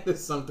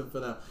 It's something for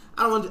them.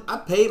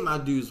 I paid my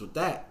dues with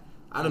that.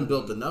 I done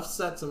built enough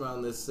sets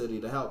around this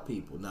city to help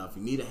people. Now, if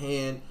you need a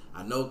hand,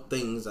 I know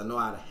things. I know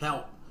how to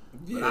help.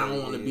 But I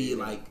don't want to be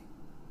like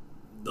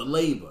the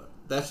labor.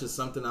 That's just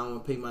something I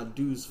want to pay my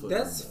dues for.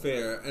 That's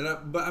fair.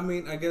 But I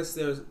mean, I guess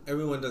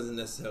everyone doesn't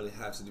necessarily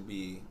have to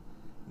be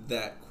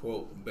that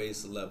quote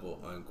base level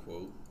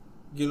unquote.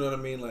 You know what I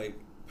mean? Like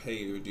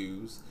pay your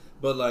dues,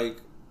 but like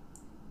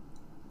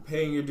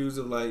paying your dues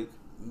of like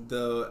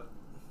the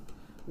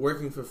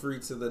working for free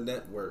to the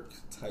network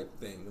type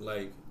thing,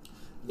 like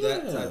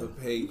that type of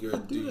pay your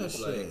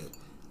dues. Like,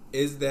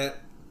 is that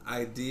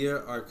idea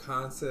or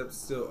concept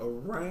still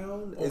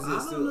around? Is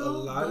it still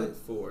allotted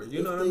for?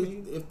 You know what I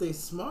mean? If they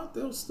smart,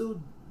 they'll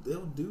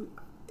do.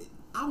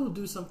 I will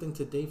do something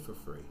today for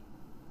free.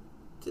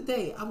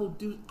 Today I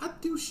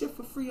do shit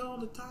for free all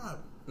the time.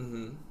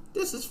 Mm-hmm.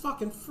 This is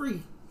fucking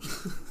free.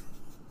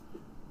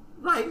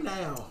 Right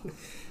now.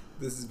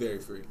 This is very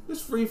free.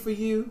 It's free for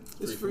you.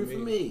 It's free for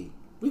me.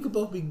 We could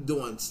both be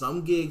doing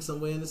some gig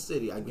somewhere in the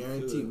city. I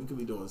guarantee we could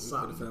be doing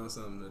something. We could have found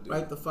something to do.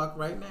 Right the fuck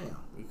right now.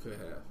 We could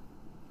have.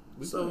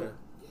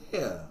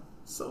 Yeah.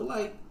 So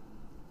like,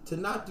 to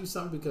not do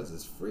something because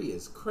it's free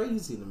is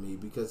crazy to me,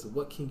 because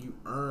what can you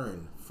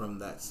earn from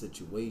that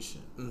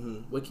situation?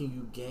 Mm-hmm. What can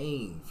you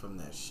gain from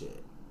that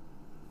shit?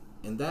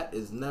 And that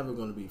is never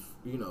going to be,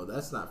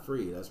 that's not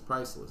free. That's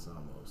priceless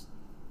almost.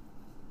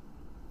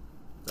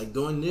 Like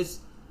doing this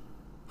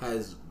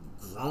has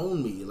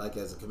grown me, like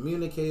as a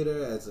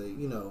communicator, as a,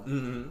 you know,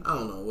 Mm-hmm. I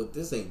don't know, what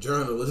this ain't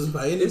journalism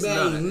by any It's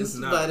not, means, it's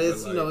not, but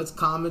it's, but, you know, like, it's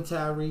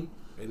commentary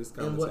It is and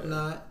commentary.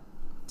 whatnot.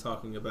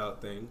 Talking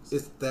about things.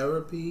 It's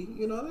therapy,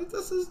 you know, like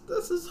this is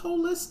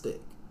holistic.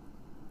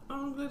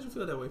 Oh, I'm glad you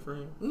feel that way,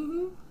 friend.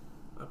 Mm-hmm.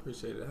 I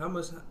appreciate it. How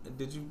much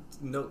did you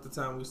note the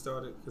time we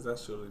started? Because I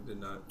surely did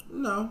not.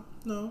 No.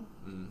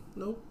 Mm.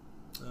 Nope.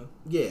 Oh.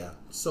 Yeah.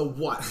 So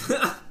what?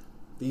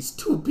 These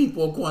two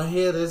people are going to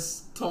hear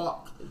this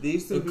talk.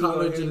 These two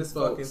people are hearing this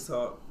folks. fucking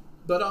talk.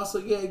 But also,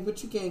 yeah,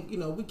 but you can't, you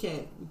know, we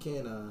can't.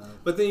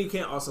 But then you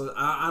can't also.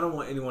 I don't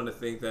want anyone to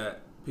think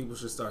that people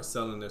should start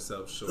selling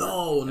themselves short.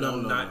 No, and no,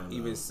 I'm no, not no,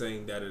 even no.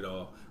 saying that at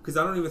all. Because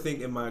I don't even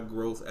think in my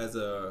growth as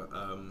a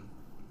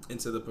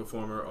into the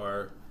performer,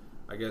 or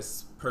I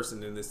guess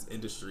person in this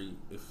industry,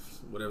 if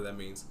whatever that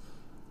means,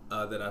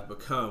 that I've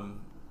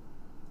become,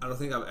 I don't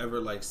think I've ever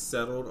like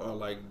settled or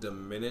like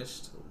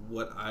diminished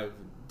what I've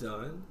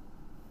done.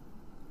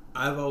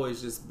 I've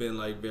always just been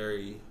like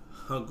very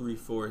hungry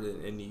for it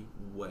in any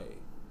way.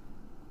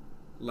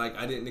 Like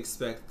I didn't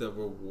expect the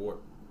reward.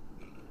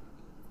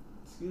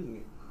 Excuse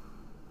me.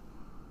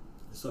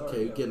 It's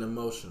okay. You're getting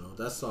emotional.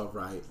 That's all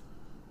right.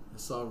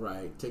 It's all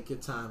right. Take your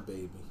time,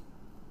 baby.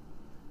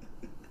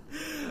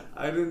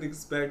 I didn't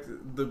expect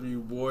the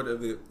reward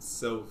of it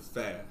so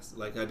fast.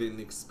 Like I didn't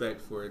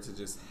expect for it to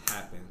just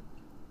happen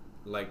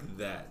like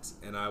that.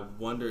 And I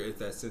wonder if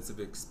that sense of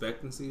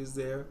expectancy is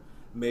there.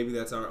 Maybe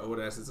that's our old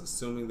asses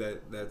assuming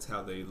that that's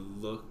how they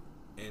look,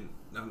 and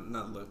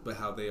not look, but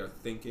how they are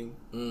thinking.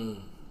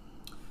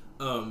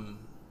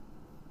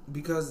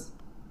 Because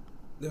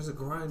there's a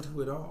grind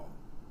to it all.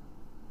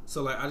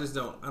 So like I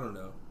don't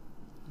know.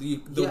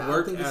 The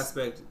work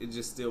aspect, it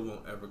just still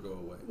won't ever go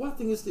away. Well, I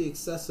think it's the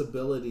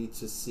accessibility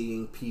to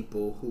seeing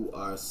people who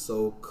are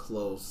so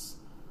close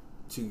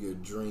to your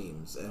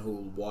dreams and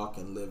who walk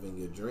and live in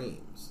your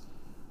dreams.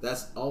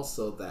 That's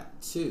also that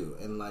too.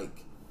 And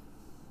like,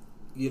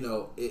 you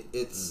know,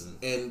 it's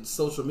and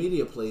social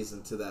media plays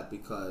into that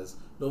because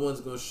no one's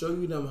going to show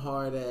you them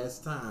hard ass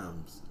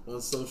times on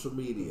social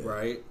media.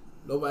 Right.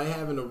 Nobody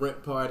having a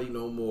rent party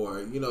no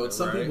more. You know,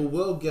 some people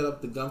will get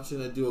up the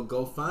gumption and do a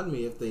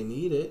GoFundMe if they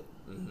need it.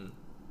 Mm-hmm.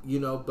 You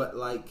know, but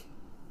like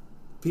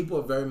people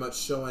are very much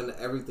showing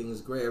everything is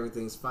great,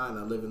 everything's fine.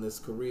 I live in this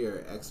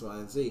career, X, Y,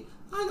 and Z.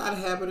 I gotta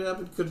have it up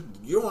because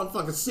you don't want to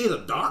fucking see the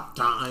dark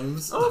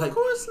times. Oh, like, of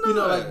course not. You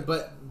know, like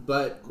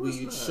but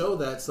we show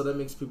that, so that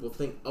makes people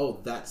think,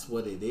 oh, that's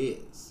what it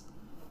is,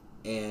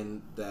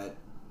 and that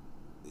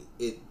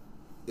it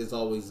is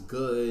always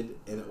good.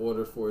 In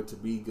order for it to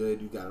be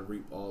good, you got to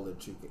reap all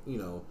that you can, you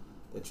know,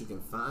 that you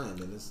can find,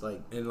 and it's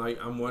like, and like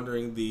I'm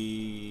wondering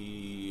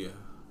the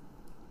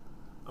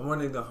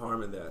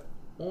harm in that.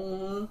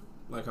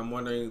 Like I'm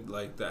wondering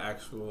like the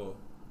actual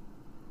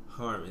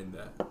harm in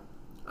that.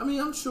 I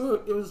mean, I'm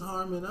sure it was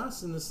harming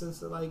us in the sense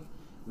that like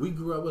we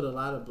grew up with a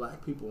lot of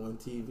black people on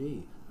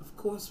TV. Of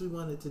course, we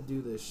wanted to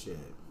do this shit.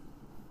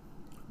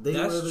 They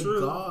were the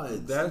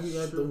gods. You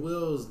had the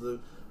Wills, the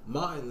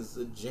Martins,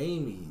 the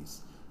Jamies,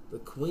 the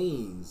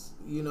Queens.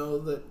 You know,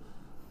 the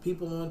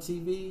people on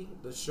TV,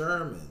 the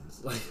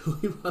Shermans. Like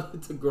we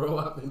wanted to grow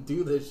up and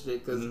do this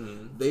shit because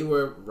they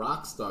were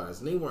rock stars,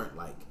 and they weren't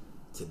like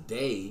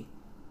today.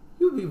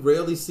 You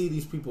rarely see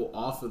these people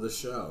off of the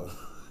show.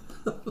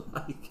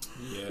 Like,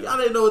 y'all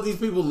didn't know what these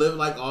people live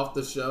like off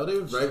the show. They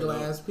were regular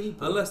ass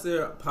people, unless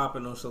they're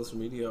popping on social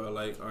media or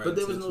like. But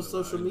there was no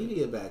social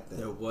media back then.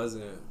 There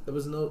wasn't. There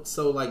was no.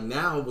 So like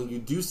now, when you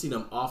do see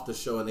them off the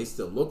show and they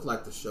still look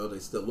like the show, they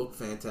still look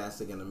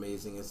fantastic and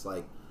amazing. It's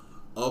like,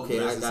 okay,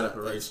 I gotta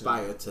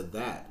aspire to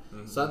that.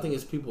 So I think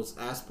it's people's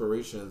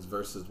aspirations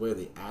versus where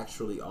they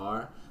actually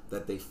are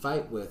that they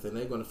fight with, and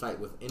they're going to fight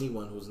with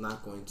anyone who's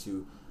not going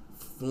to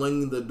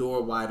fling the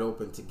door wide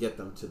open to get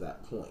them to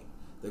that point.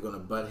 They're going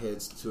to butt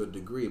heads to a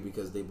degree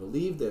because they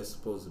believe they're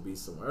supposed to be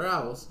somewhere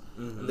else,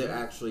 and they're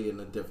actually in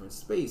a different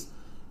space.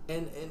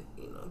 And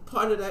you know,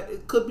 part of that,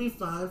 it could be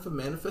fine for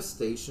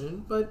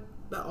manifestation, but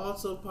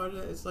also part of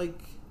that is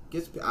like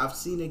I've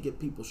seen it get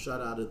people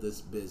shut out of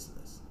this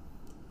business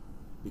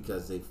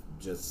because they've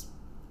just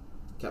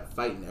kept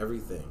fighting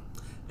everything.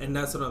 And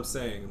that's what I'm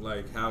saying.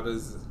 Like, how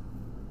does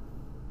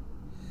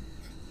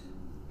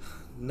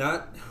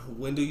not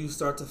when do you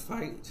start to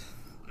fight?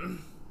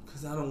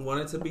 Because I don't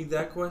want it to be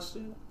that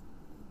question,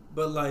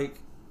 but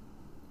like,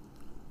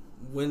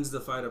 when's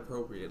the fight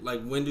appropriate?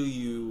 Like, when do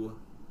you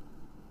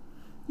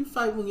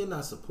fight when you're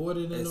not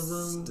supported in the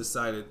room?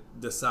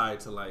 Decide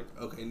to like,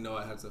 okay, no,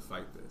 I have to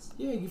fight this.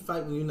 Yeah, you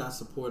fight when you're not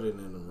supported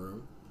in the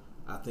room.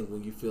 I think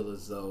when you feel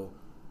as though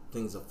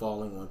things are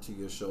falling onto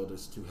your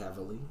shoulders too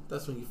heavily,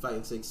 that's when you fight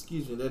and say,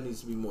 excuse me, there needs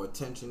to be more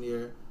attention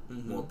here,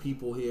 more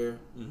people here.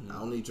 I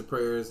don't need your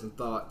prayers and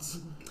thoughts.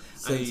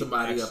 Send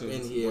somebody up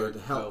in here to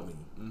help me.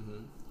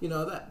 You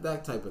know,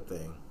 that type of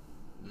thing.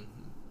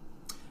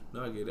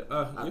 No, I get it.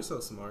 You're so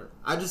smart.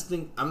 I just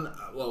think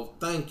well,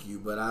 thank you,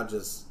 but I've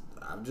just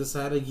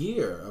had a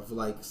year of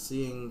like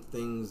seeing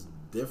things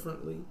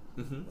differently,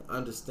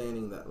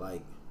 understanding that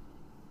like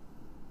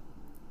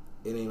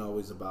it ain't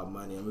always about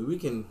money. I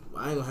mean,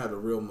 I ain't gonna have the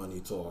real money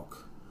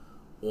talk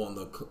on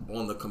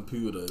the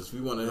computers. If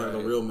we want to have the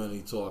real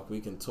money talk, we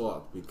can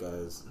talk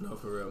because no,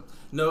 for real.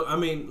 No, I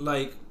mean,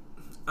 like,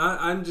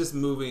 I'm just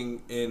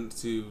moving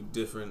into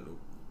different,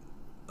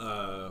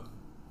 I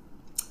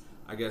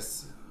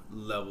guess,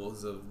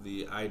 levels of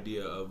the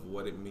idea of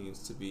what it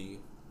means to be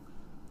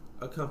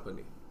a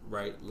company,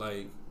 right?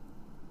 Like,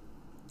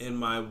 in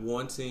my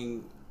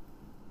wanting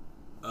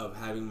of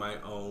having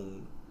my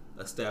own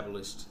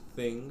established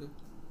thing,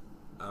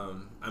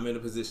 I'm in a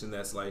position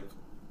that's like,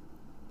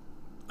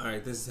 all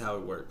right, this is how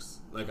it works.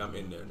 Like, I'm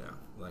in there now.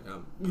 Like,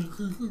 I'm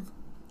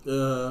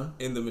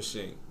in the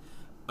machine.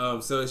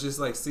 So it's just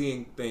like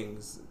seeing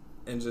things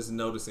and just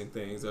noticing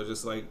things, or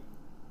just like,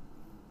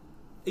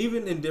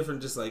 even in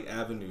different just like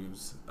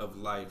avenues of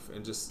life,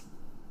 and just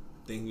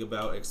thinking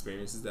about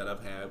experiences that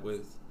I've had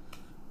with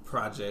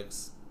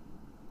projects,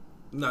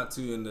 not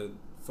too in the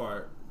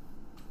far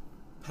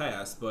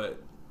past,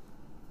 but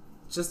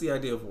just the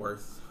idea of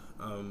worth,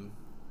 and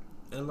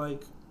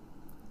like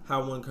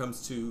how one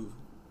comes to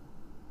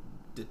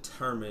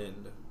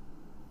determine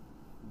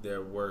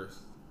their worth,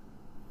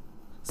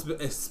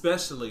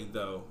 especially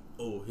though,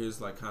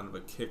 here's like kind of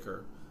a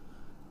kicker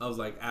of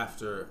like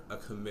after a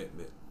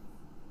commitment,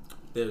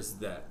 there's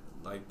that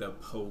like the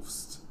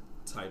post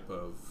type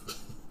of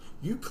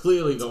you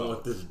clearly don't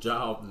want this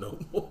job no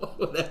more.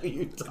 Whatever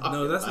you talking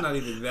no, that's about. not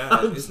even that.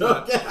 I'm it's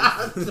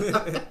joking.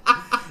 not.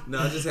 No,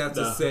 I just have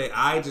to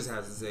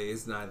say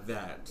it's not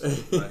that.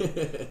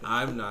 Like,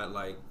 I'm not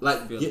like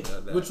feeling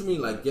that. What you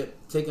mean, like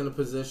taking a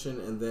position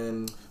and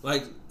then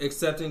like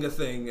accepting a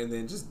thing and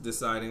then just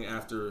deciding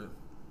after,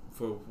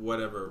 for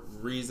whatever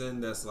reason,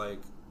 that's like,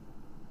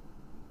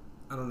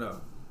 I don't know,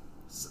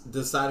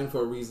 deciding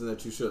for a reason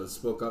that you should have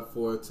spoke up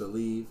for to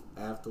leave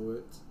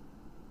afterwards,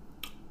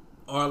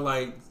 or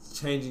like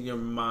changing your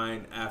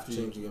mind after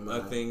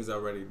a thing's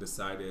already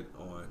decided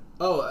on.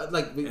 Oh,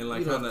 like and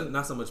like kind of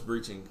not so much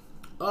breaching.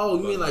 Oh,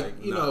 you mean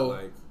like you know,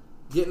 like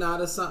getting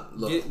out of something?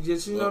 Look, you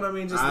know what I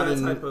mean? Just that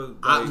type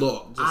of. Like,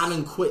 I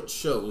done quit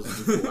shows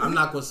before. I'm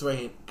not gonna sit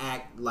here and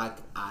act like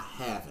I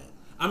haven't.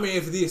 I mean,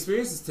 if the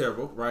experience is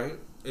terrible, right?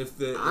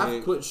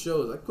 I've quit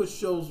shows. I quit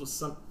shows with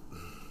some.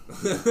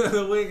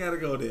 We ain't gotta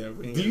go there.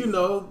 Do you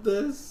know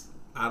this?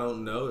 I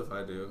don't know if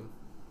I do.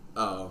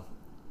 Oh,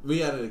 we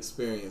had an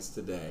experience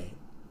today,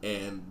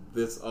 and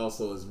this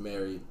also is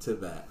married to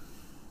that.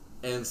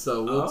 And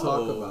so we'll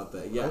talk about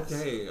that. Yes.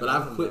 Okay. But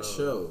I've quit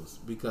shows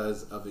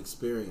because of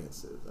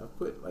experiences. I've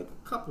quit like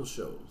a couple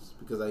shows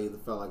because I either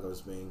felt like I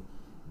was being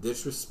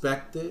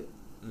disrespected,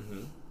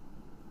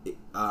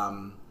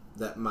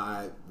 that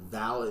my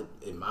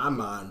in my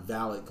mind,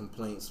 valid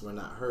complaints were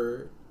not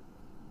heard.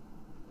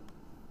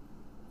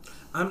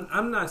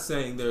 I'm not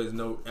saying there is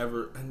no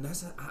ever, and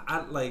that's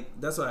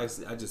why I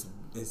just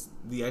it's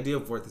the idea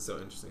of worth is so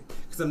interesting,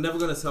 because I'm never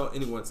going to tell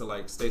anyone to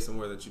like stay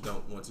somewhere that you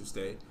don't want to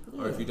stay,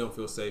 or if you don't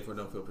feel safe or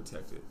don't feel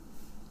protected.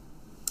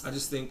 I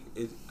just think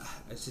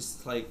it's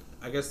just like,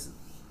 I guess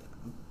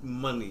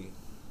money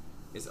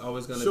is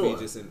always going to be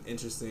just an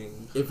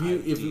interesting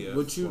idea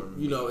what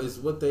you know is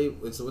what they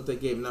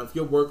gave. Now if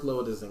your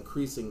workload is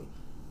increasing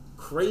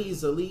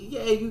crazily,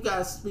 you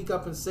guys speak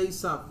up and say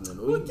something.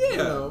 I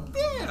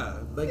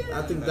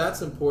think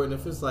that's important.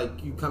 If it's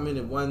like you come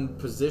in one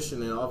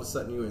position and all of a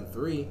sudden you're in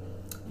three,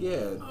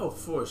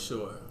 for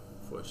sure.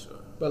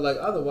 But like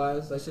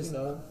otherwise, like just, you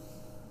know,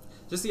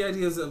 just the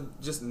ideas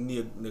of just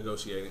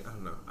negotiating. I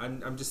don't know.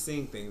 I'm just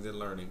seeing things and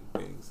learning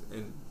things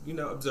and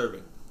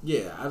observing.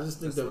 Yeah, I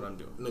just think that's what I'm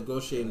doing.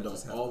 Negotiating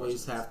don't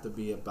always have to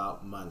be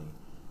about money.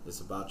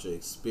 It's about your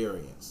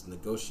experience.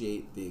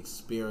 Negotiate the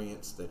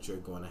experience that you're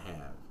going to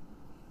have.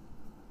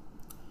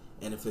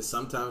 And if it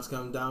sometimes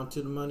comes down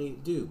to the money,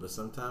 do. But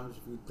sometimes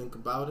if you think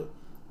about it,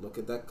 look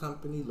at that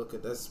company, look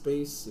at that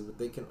space, see what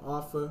they can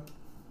offer.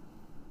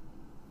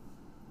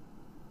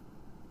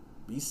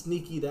 Be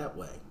sneaky that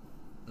way.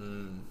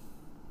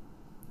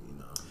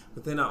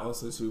 But then I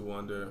also too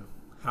wonder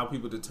how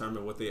people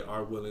determine what they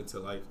are willing to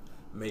like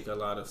make a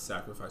lot of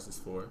sacrifices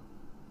for.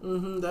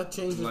 That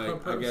changes per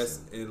person. I guess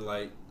in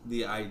like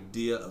the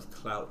idea of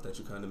clout that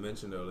you kind of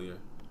mentioned earlier,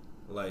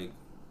 like,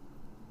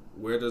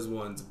 where does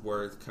one's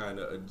worth kind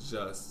of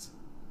adjust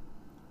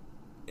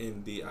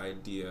in the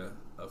idea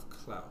of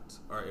clout?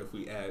 Or if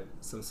we add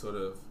some sort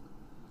of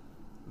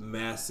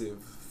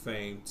massive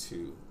fame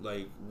to,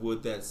 like,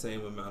 would that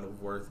same amount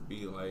of worth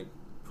be, like,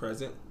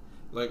 present?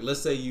 Like,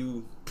 let's say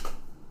you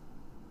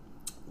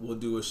will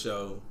do a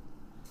show,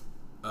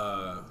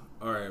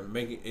 or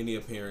make any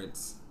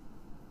appearance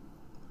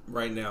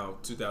right now,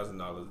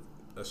 $2,000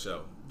 a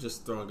show.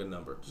 Just throwing a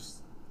number. Just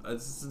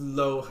it's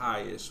low,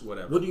 high-ish,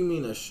 whatever. What do you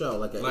mean a show?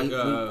 Like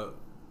a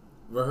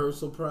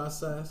rehearsal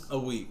process? A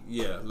week,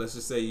 yeah. Let's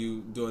just say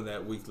you doing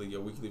that weekly.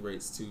 Your weekly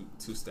rate's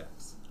two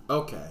stacks.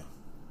 Okay.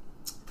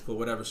 For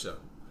whatever show.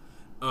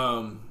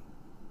 And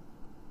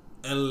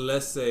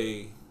let's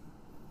say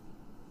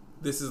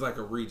this is like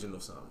a regional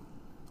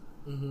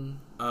something.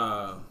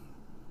 But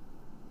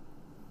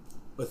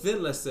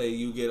then let's say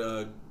you get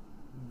a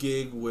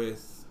gig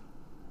with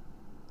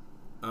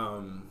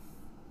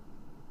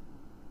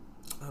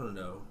I don't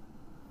know.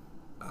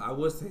 I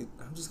would say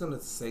I'm just gonna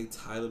say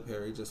Tyler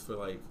Perry just for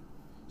like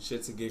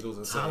shits and giggles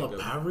and Tyler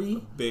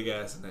Perry, big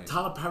ass name.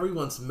 Tyler Perry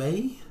wants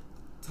me.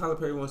 Tyler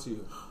Perry wants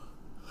you,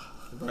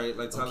 right?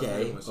 Like Tyler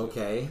Perry wants you.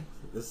 Okay,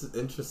 this is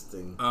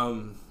interesting.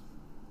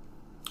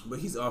 But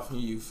he's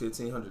offering you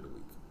 $1,500 a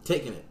week.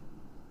 Taking it.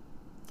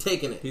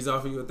 He's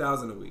offering you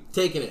 $1,000 a week.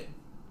 Taking it.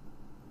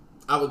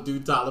 I would do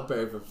Tyler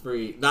Perry for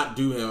free. Not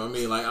do him. I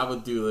mean, like I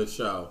would do the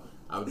show.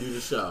 I would do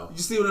the show.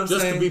 You see what I'm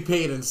saying? saying? Just to be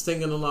paid and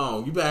singing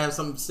along. You better have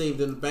something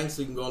saved in the bank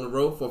so you can go on the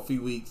road for a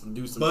few weeks and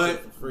do some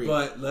shit for free.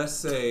 But let's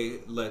say,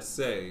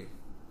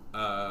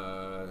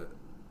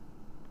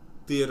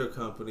 theater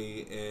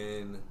company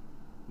in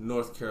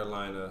North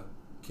Carolina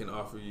can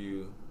offer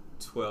you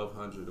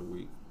 $1,200 a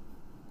week.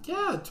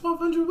 Yeah,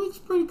 $1,200 a week's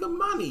pretty good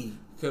money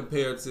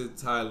compared to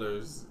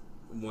Tyler's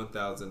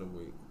 $1,000 a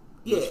week.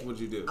 Yeah. Which would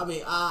you do? I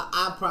mean,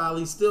 I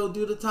probably still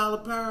do the Tyler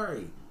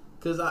Perry.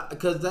 Cause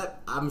that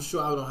I'm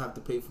sure I don't have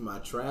to pay for my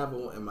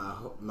travel and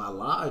my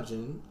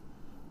lodging.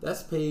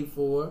 That's paid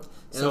for, and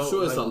so, I'm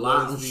sure it's like, a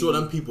lot. I'm sure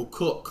them people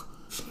cook.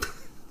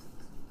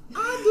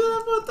 I do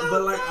that,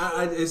 but like,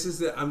 it's just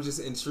that I'm just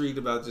intrigued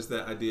about just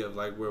that idea of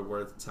like where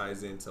worth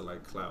ties into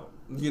like clout.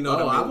 You know,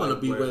 what I mean? I want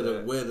to be where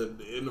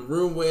in the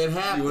room where it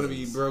happens. You want to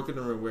be broke in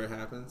the room where it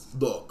happens.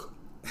 Look,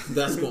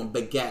 that's gonna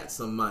begat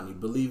some money.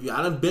 Believe you,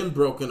 I done been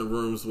broke in the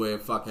rooms where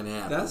it fucking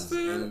happens. That's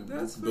fair.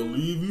 That's fair.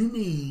 Believe you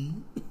me.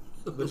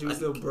 But you were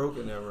still broke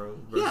in that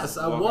room. Yes,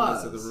 I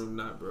was. Into the room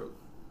not broke.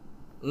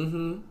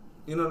 Mm-hmm.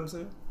 You know what I'm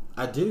saying?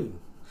 I do.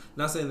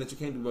 Not saying that you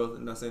can't do both.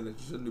 And not saying that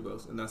you shouldn't do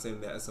both. And not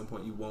saying that at some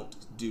point you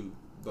won't do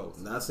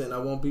both. Not saying I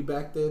won't be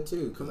back there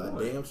too. Because I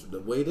damn sure the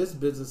way this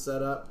business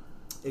set up.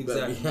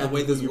 Exactly. The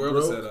way this world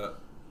is set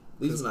up.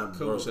 At least when I'm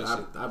broke,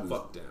 I be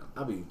fucked down.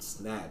 I be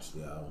snatched,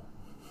 yo.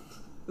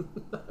 I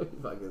be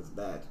fucking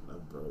snatched when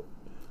I'm broke.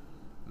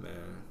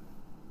 Man.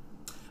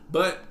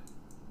 But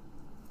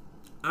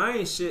I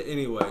ain't shit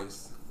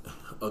anyways.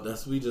 Oh,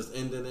 we just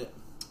ending it?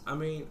 I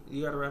mean,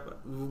 you gotta wrap up.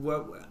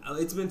 Well,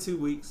 it's been 2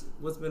 weeks.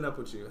 What's been up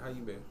with you? How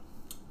you been?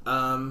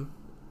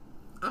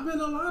 I've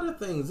been a lot of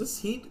things. This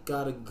heat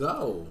gotta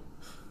go.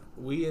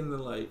 We in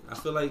the I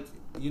feel like,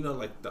 you know,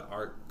 like the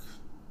arc.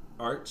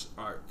 It's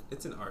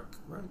an arc,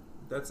 right?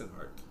 That's an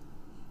arc.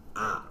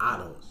 I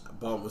don't.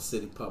 Baltimore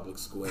City Public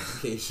School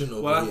education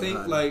over well, I here, think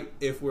honey. like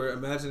if we're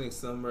imagining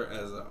summer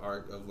as an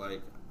arc of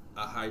like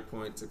a high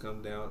point to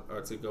come down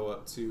or to go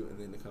up to and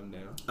then to come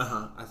down.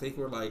 I think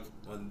we're like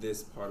on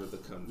this part of the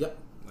come down.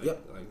 Like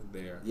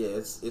there. Yeah,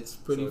 it's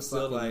pretty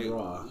so fucking like,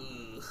 raw.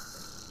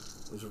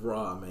 It's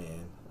raw,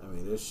 man. I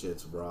mean, this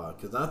shit's raw.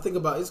 Because I think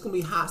about it's gonna be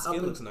hot up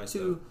into nice,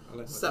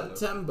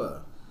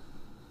 September.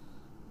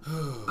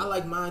 I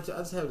like mine. I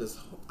just have this.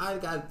 I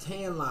got a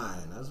tan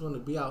line. I just want to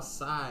be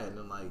outside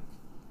and like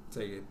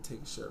take your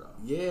shirt off.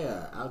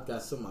 Yeah, I've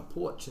got some on my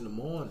porch in the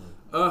morning.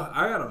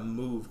 I got a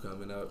move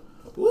coming up.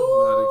 Woo!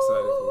 I'm not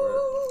excited for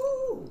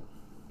it.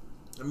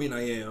 I mean,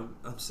 I am.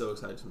 I'm so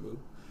excited to move,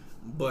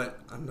 but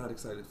I'm not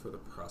excited for the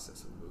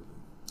process of moving.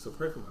 So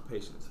pray for my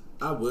patience.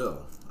 I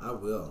will.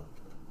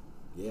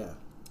 Yeah.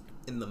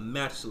 In the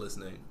matchless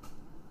name.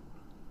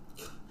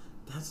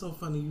 That's so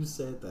funny you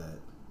said that.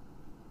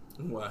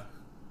 Why?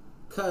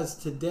 Because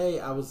today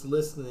I was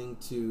listening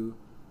to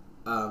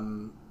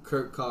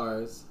Kurt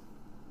Carr's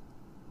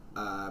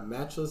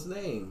matchless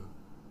name.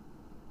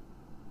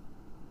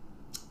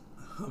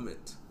 Hum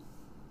it.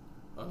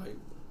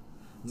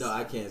 No,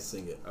 I can't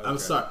sing it. Okay. I'm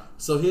sorry.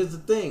 So here's the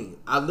thing.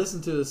 I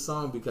listened to this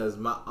song because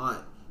my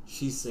aunt,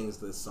 she sings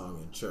this song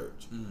in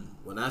church.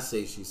 When I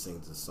say she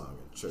sings this song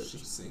in church,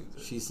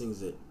 she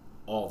sings it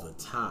all the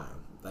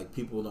time. Like,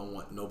 people don't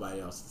want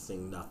nobody else to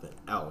sing nothing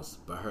else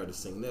but her to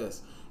sing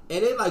this.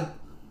 And it, like,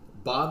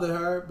 bothered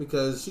her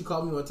because she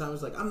called me one time and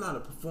was like, I'm not a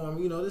performer.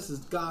 You know, this is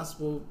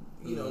gospel.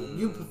 You know,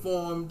 you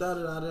perform,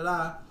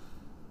 da-da-da-da-da.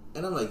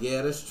 And I'm like,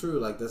 yeah, that's true.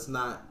 Like, that's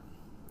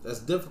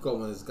difficult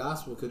when it's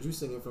gospel because you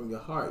sing it from your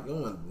heart. You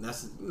don't want, you're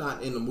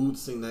not in the mood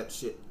to sing that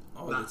shit.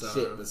 All not the time.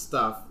 shit, but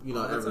stuff. You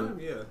know,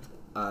 every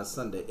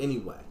Sunday.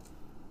 Anyway,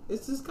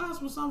 it's this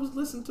gospel song. I was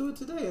listening to it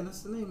today, and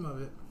that's the name of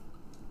it.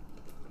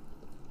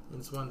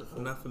 It's wonderful.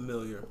 I'm not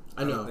familiar.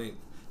 I know. Don't think.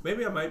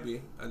 Maybe I might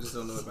be. I just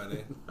don't know it by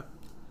name.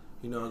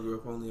 You know, I grew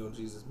up only on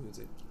Jesus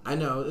music. I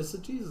know. It's a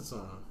Jesus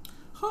song.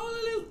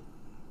 Hallelujah.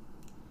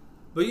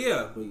 But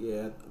yeah,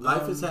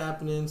 life is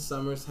happening.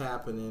 Summer's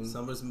happening.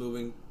 Summer's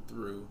moving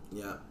through.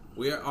 Yeah,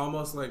 we are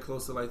almost like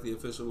close to like the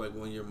official like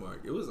 1 year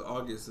mark. It was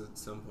August at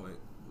some point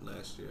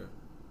last year.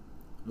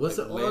 Was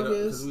like it August?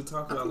 Because we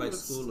talked about like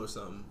school or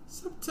something.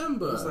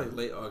 September. It was like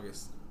late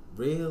August.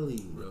 Really?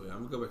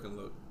 I'm gonna go back and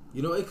look.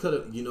 You know, it could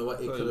have. You know what?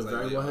 It could have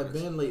very well have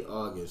been late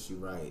August. You're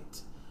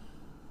right.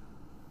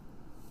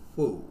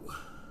 Whoa,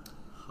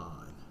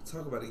 Han.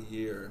 Talk about a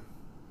year.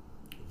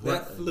 What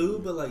that flew,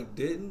 but like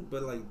didn't,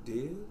 but like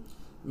did.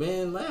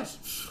 Man, I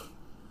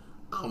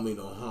don't mean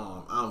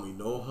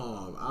no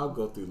harm. I'll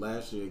go through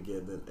last year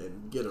again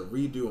and get a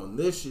redo on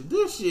this year.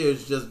 This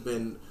year's just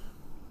been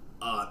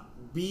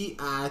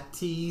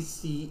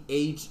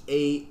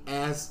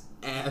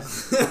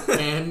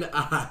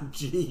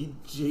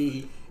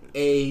BITCHASSNIGG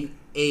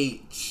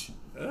This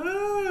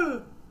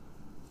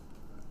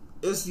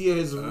year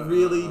has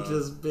really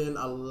just been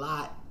a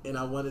lot, and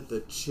I wanted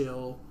to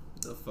chill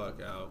the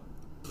fuck out.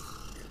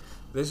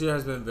 This year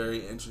has been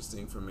very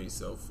interesting for me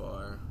so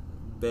far.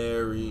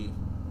 Very,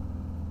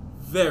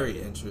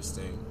 very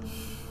interesting.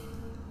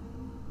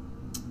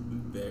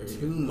 Very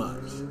too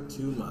much.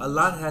 A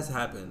lot has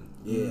happened.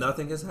 Yeah.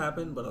 Nothing has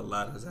happened, but a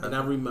lot has happened.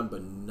 And I remember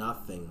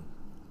nothing.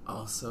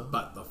 Also,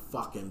 but the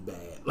fucking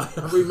bad. Like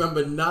I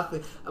remember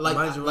nothing. Like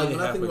when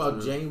I think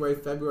about January,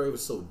 February, it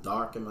was so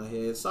dark in my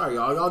head. Sorry,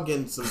 y'all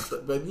getting some,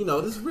 but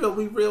this is real.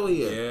 We real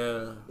here.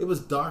 Yeah, it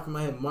was dark in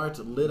my head. March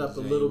lit up a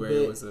little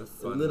bit.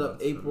 It lit up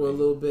April a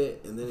little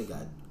bit, and then it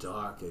got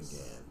dark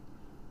again.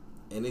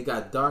 And it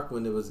got dark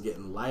when it was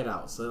getting light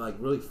out, so it like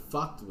really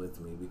fucked with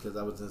me because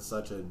I was in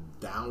such a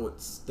downward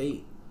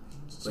state.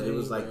 But it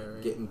was like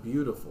getting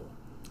beautiful.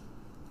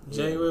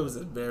 January was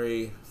a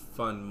very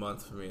fun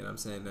month for me, and I'm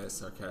saying that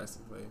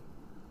sarcastically.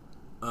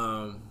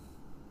 But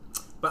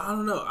I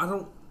don't know.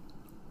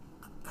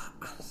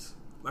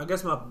 I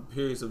guess my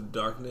periods of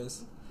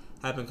darkness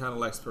happen kind of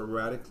like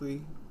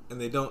sporadically, and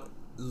they don't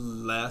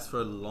last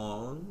for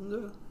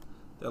long.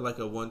 They're like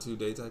a 1-2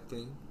 day type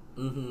thing.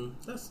 Mm-hmm.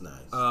 That's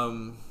nice.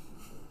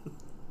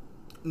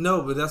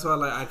 No, but that's why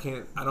I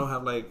don't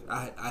have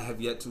I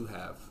have yet to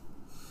have,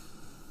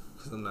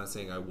 because I'm not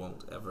saying I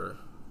won't ever,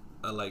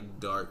 a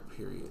dark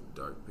period.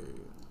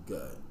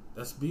 Good.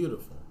 That's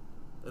beautiful.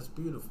 That's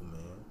beautiful,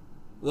 man.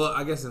 Well,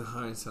 I guess in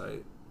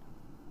hindsight,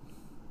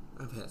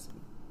 I've had some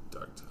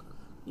dark times.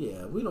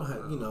 Yeah, we don't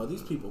have,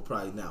 these people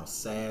probably now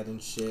sad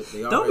and shit.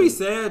 Don't be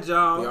sad,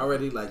 y'all. They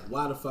already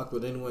why the fuck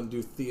would anyone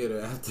do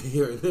theater after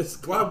hearing this?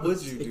 Why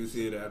would you do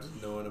theater after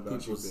knowing about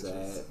people you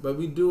bitches? Sad. But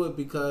we do it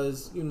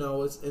because,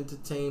 it's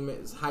entertainment,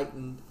 it's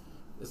heightened.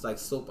 It's like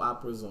soap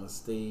operas on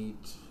stage.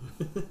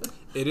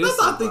 It is.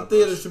 That's how I think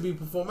theater should be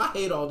performed. I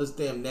hate all this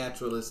damn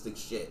naturalistic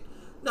shit.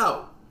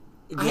 No.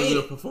 I hate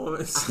it.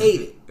 Performance. I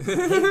hate it. I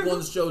hate going to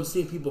the show and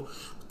seeing people,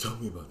 tell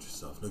me about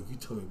yourself. No, you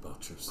tell me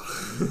about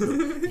yourself.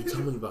 You tell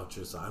me about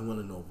yourself. I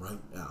want to know right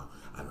now.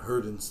 I'm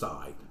hurt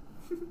inside.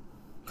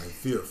 I'm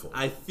fearful.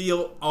 I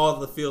feel all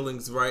the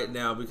feelings right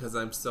now because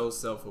I'm so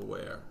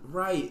self-aware.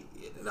 Right.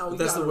 No,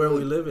 that's the world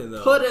we live in,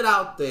 though. Put it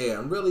out there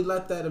and really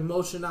let that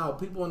emotion out.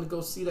 People want to go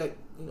see that,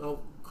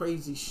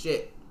 crazy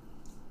shit.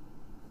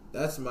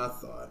 That's my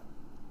thought.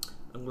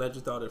 I'm glad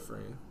you thought it,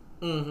 friend.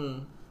 Mm-hmm.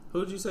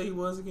 Who did you say he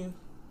was again?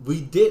 We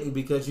didn't,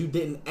 because you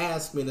didn't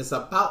ask me, and it's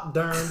about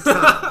darn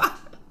time.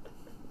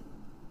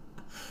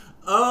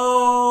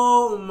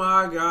 Oh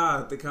my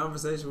God. The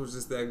conversation was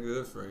just that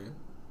good, friend.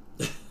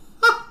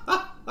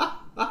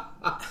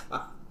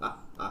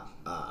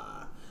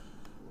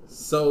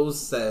 So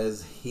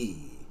says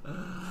he.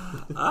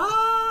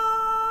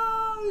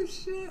 Oh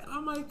shit! I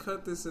might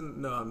cut this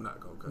in. No, I'm not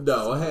gonna cut.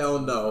 No, this hell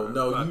no,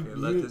 no.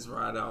 Let this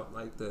ride out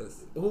like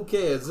this. Who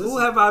cares? Who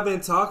have I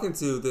been talking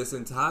to this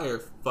entire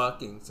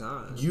fucking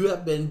time? You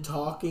have been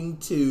talking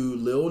to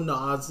Lil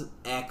Nas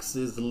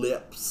X's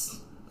lips.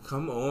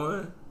 Come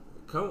on.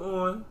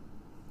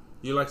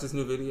 You like this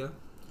new video?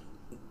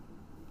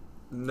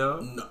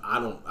 No, I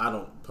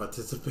don't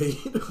participate,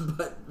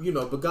 but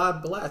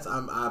God bless.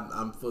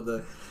 I'm for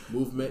the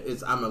movement.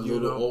 I'm a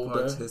little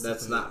older.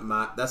 That's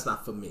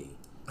not for me.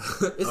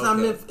 It's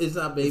okay.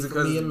 Not made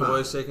for me and mine.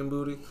 Boys shaking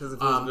booty? Because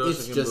if it was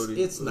girls shaking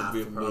booty, it's not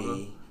for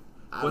me.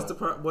 Why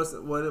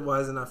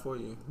is it not for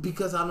you?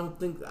 Because I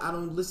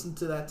don't listen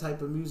to that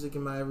type of music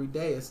in my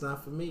everyday. It's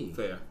not for me.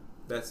 Fair.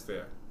 That's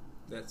fair.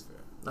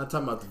 I'm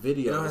talking about the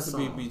video. It don't have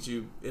to beat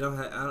you. I don't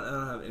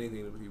have anything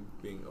to do with you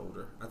being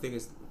older. I think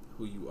it's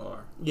who you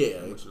are. Yeah.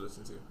 And what you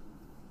listen to.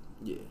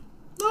 Yeah.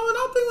 No, and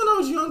I think when I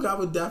was young, I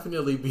would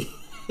definitely be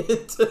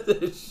into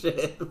this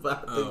shit.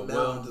 But I think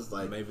now I'm just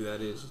like, maybe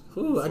that is.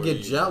 Ooh, I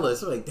get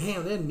jealous. I'm like,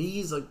 damn, their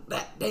knees are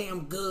that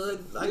damn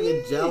good. I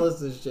get jealous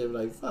and shit. I'm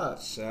like,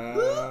 fuck.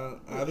 Child,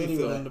 I've been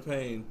feeling the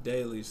pain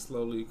daily,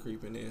 slowly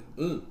creeping in.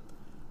 And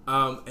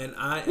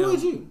I am. Who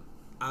is you?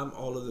 I'm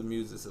all of the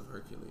muses of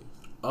Hercules.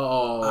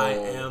 Oh. I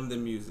am the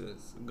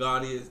muses,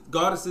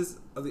 goddesses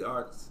of the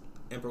arts,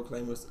 and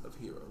proclaimers of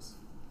heroes.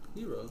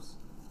 Heroes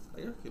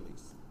like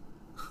Hercules.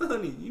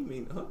 Honey, you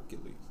mean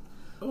Hercules.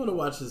 I want to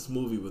watch this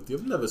movie with you.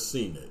 I've never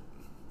seen it.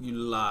 You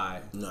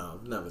lie. No,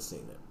 I've never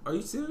seen it. Are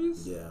you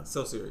serious? Yeah.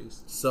 So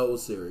serious. So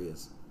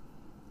serious.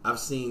 I've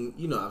seen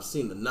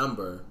The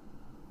Number,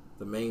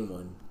 the main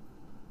one.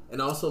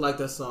 And also like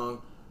that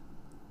song,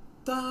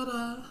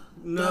 da-da.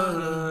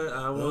 No,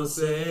 I won't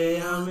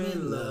say I'm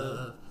in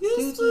love.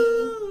 Yes,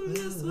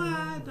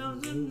 why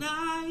don't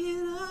deny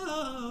it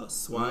all.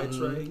 Swide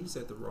Trey, you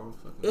said the wrong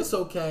fucking It's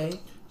okay.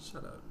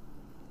 Shut up.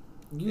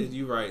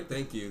 You're right.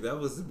 Thank you. That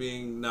was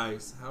being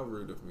nice. How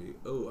rude of me.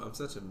 Oh, I'm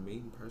such a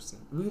mean person.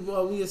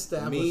 We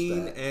established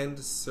mean that. and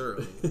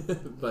surly.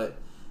 But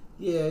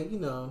yeah,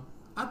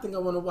 I think I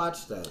want to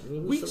watch that.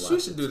 We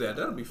should do that.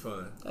 That'll be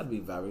fun. That'd be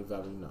very,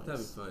 very nice.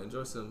 That'd be fun.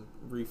 Enjoy some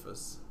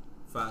reefers.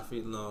 5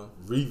 feet long.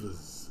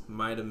 Reefers.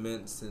 Might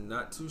immense and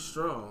not too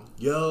strong.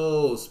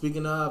 Yo,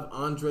 speaking of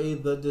Andre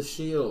the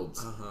Shields,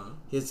 Uh-huh.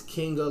 his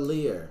King of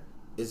Lear,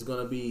 is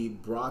gonna be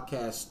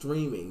broadcast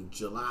streaming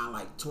July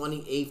like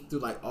 28th through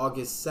like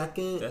August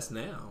 2nd. That's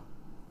now.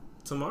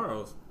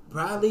 Tomorrow.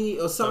 Probably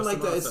or something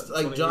like that. It's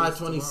like July 20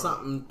 tomorrow.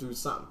 something through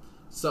something.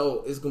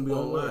 So it's gonna be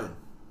online.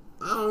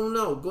 Where? I don't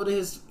know. Go to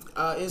his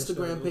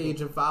Instagram page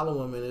and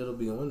follow him, and it'll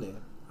be on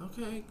there.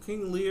 Okay,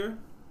 King Lear.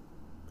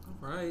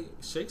 All right,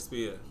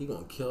 Shakespeare. He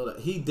gonna kill that.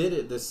 He did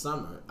it this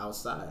summer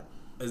outside.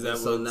 Is that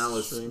so what now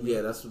it's streaming?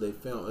 yeah, that's what they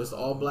filmed. It's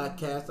all black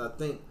cast. I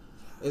think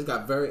it's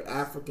got very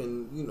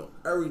African,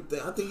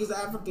 everything. I think he's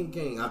African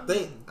king. I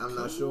think I'm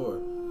not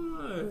sure.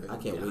 I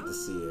can't wait to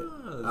see it.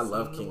 I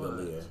love King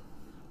Lear.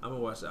 I'm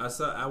gonna watch it.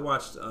 I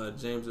watched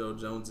James Earl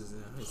Jones's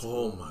in high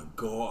school. Oh my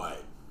god.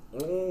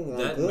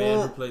 That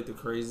man who played the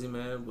crazy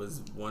man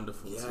was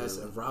wonderful. Yes,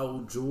 too. and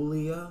Raul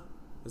Julia.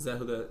 Is that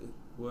who that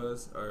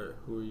was, or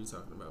who are you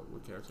talking about?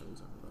 What character are you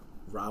talking about?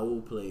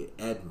 Raul played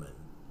Edmund.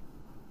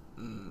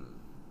 Mm.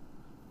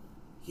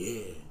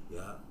 Yeah.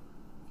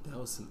 That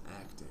was some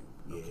acting.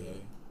 Yeah.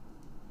 Okay.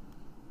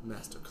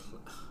 Master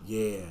class.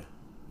 Yeah.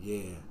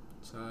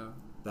 Child.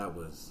 That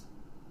was.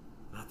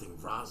 I think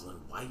Rosalind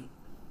White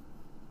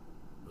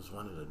was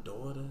one of the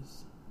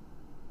daughters.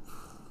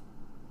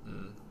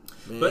 Mm.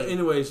 Man, But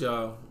anyways,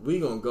 y'all, we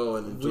gonna go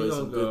and enjoy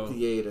some go. good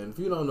theater. And if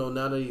you don't know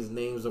none of these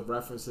names or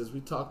references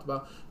we talked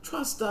about,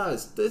 trust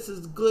us. This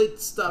is good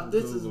stuff.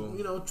 This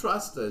Google. is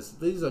trust us.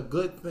 These are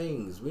good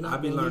things. We're I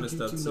not be gonna learning need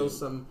you stuff to know too.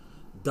 some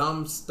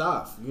dumb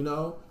stuff.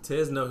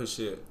 Tez know his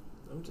shit.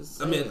 I'm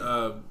just I saying. mean,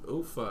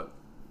 oh fuck,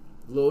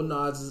 Lil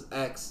Nas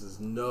X's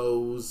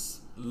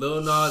nose.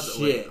 Lil Nas.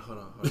 Shit. Wait, hold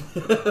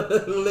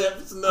on.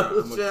 Lips,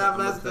 nose. Shit, I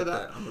messed it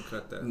up. I'm gonna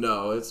cut that.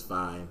 No, it's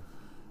fine.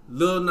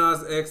 Lil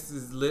Nas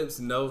X's lips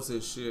knows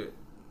his shit.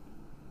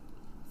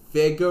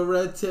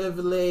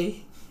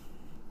 Figuratively.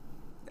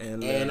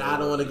 And I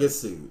don't want to get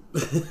sued.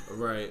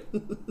 Right.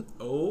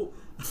 Oh.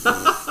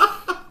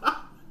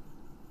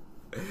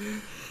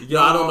 Yo,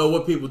 I don't know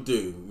what people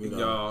do.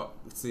 Y'all,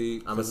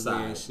 see, I'm a 'cause we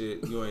side. ain't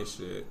shit. You ain't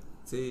shit.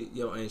 See,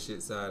 yo ain't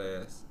shit side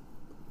ass.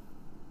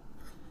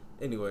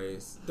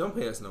 Anyways, don't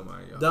pay us no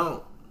mind, y'all.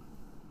 Don't.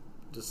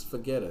 Just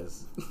forget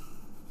us.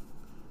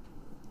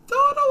 Throw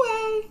it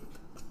away.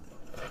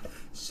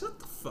 Shut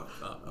the fuck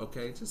up,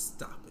 okay? Just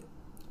stop it.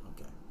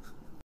 Okay.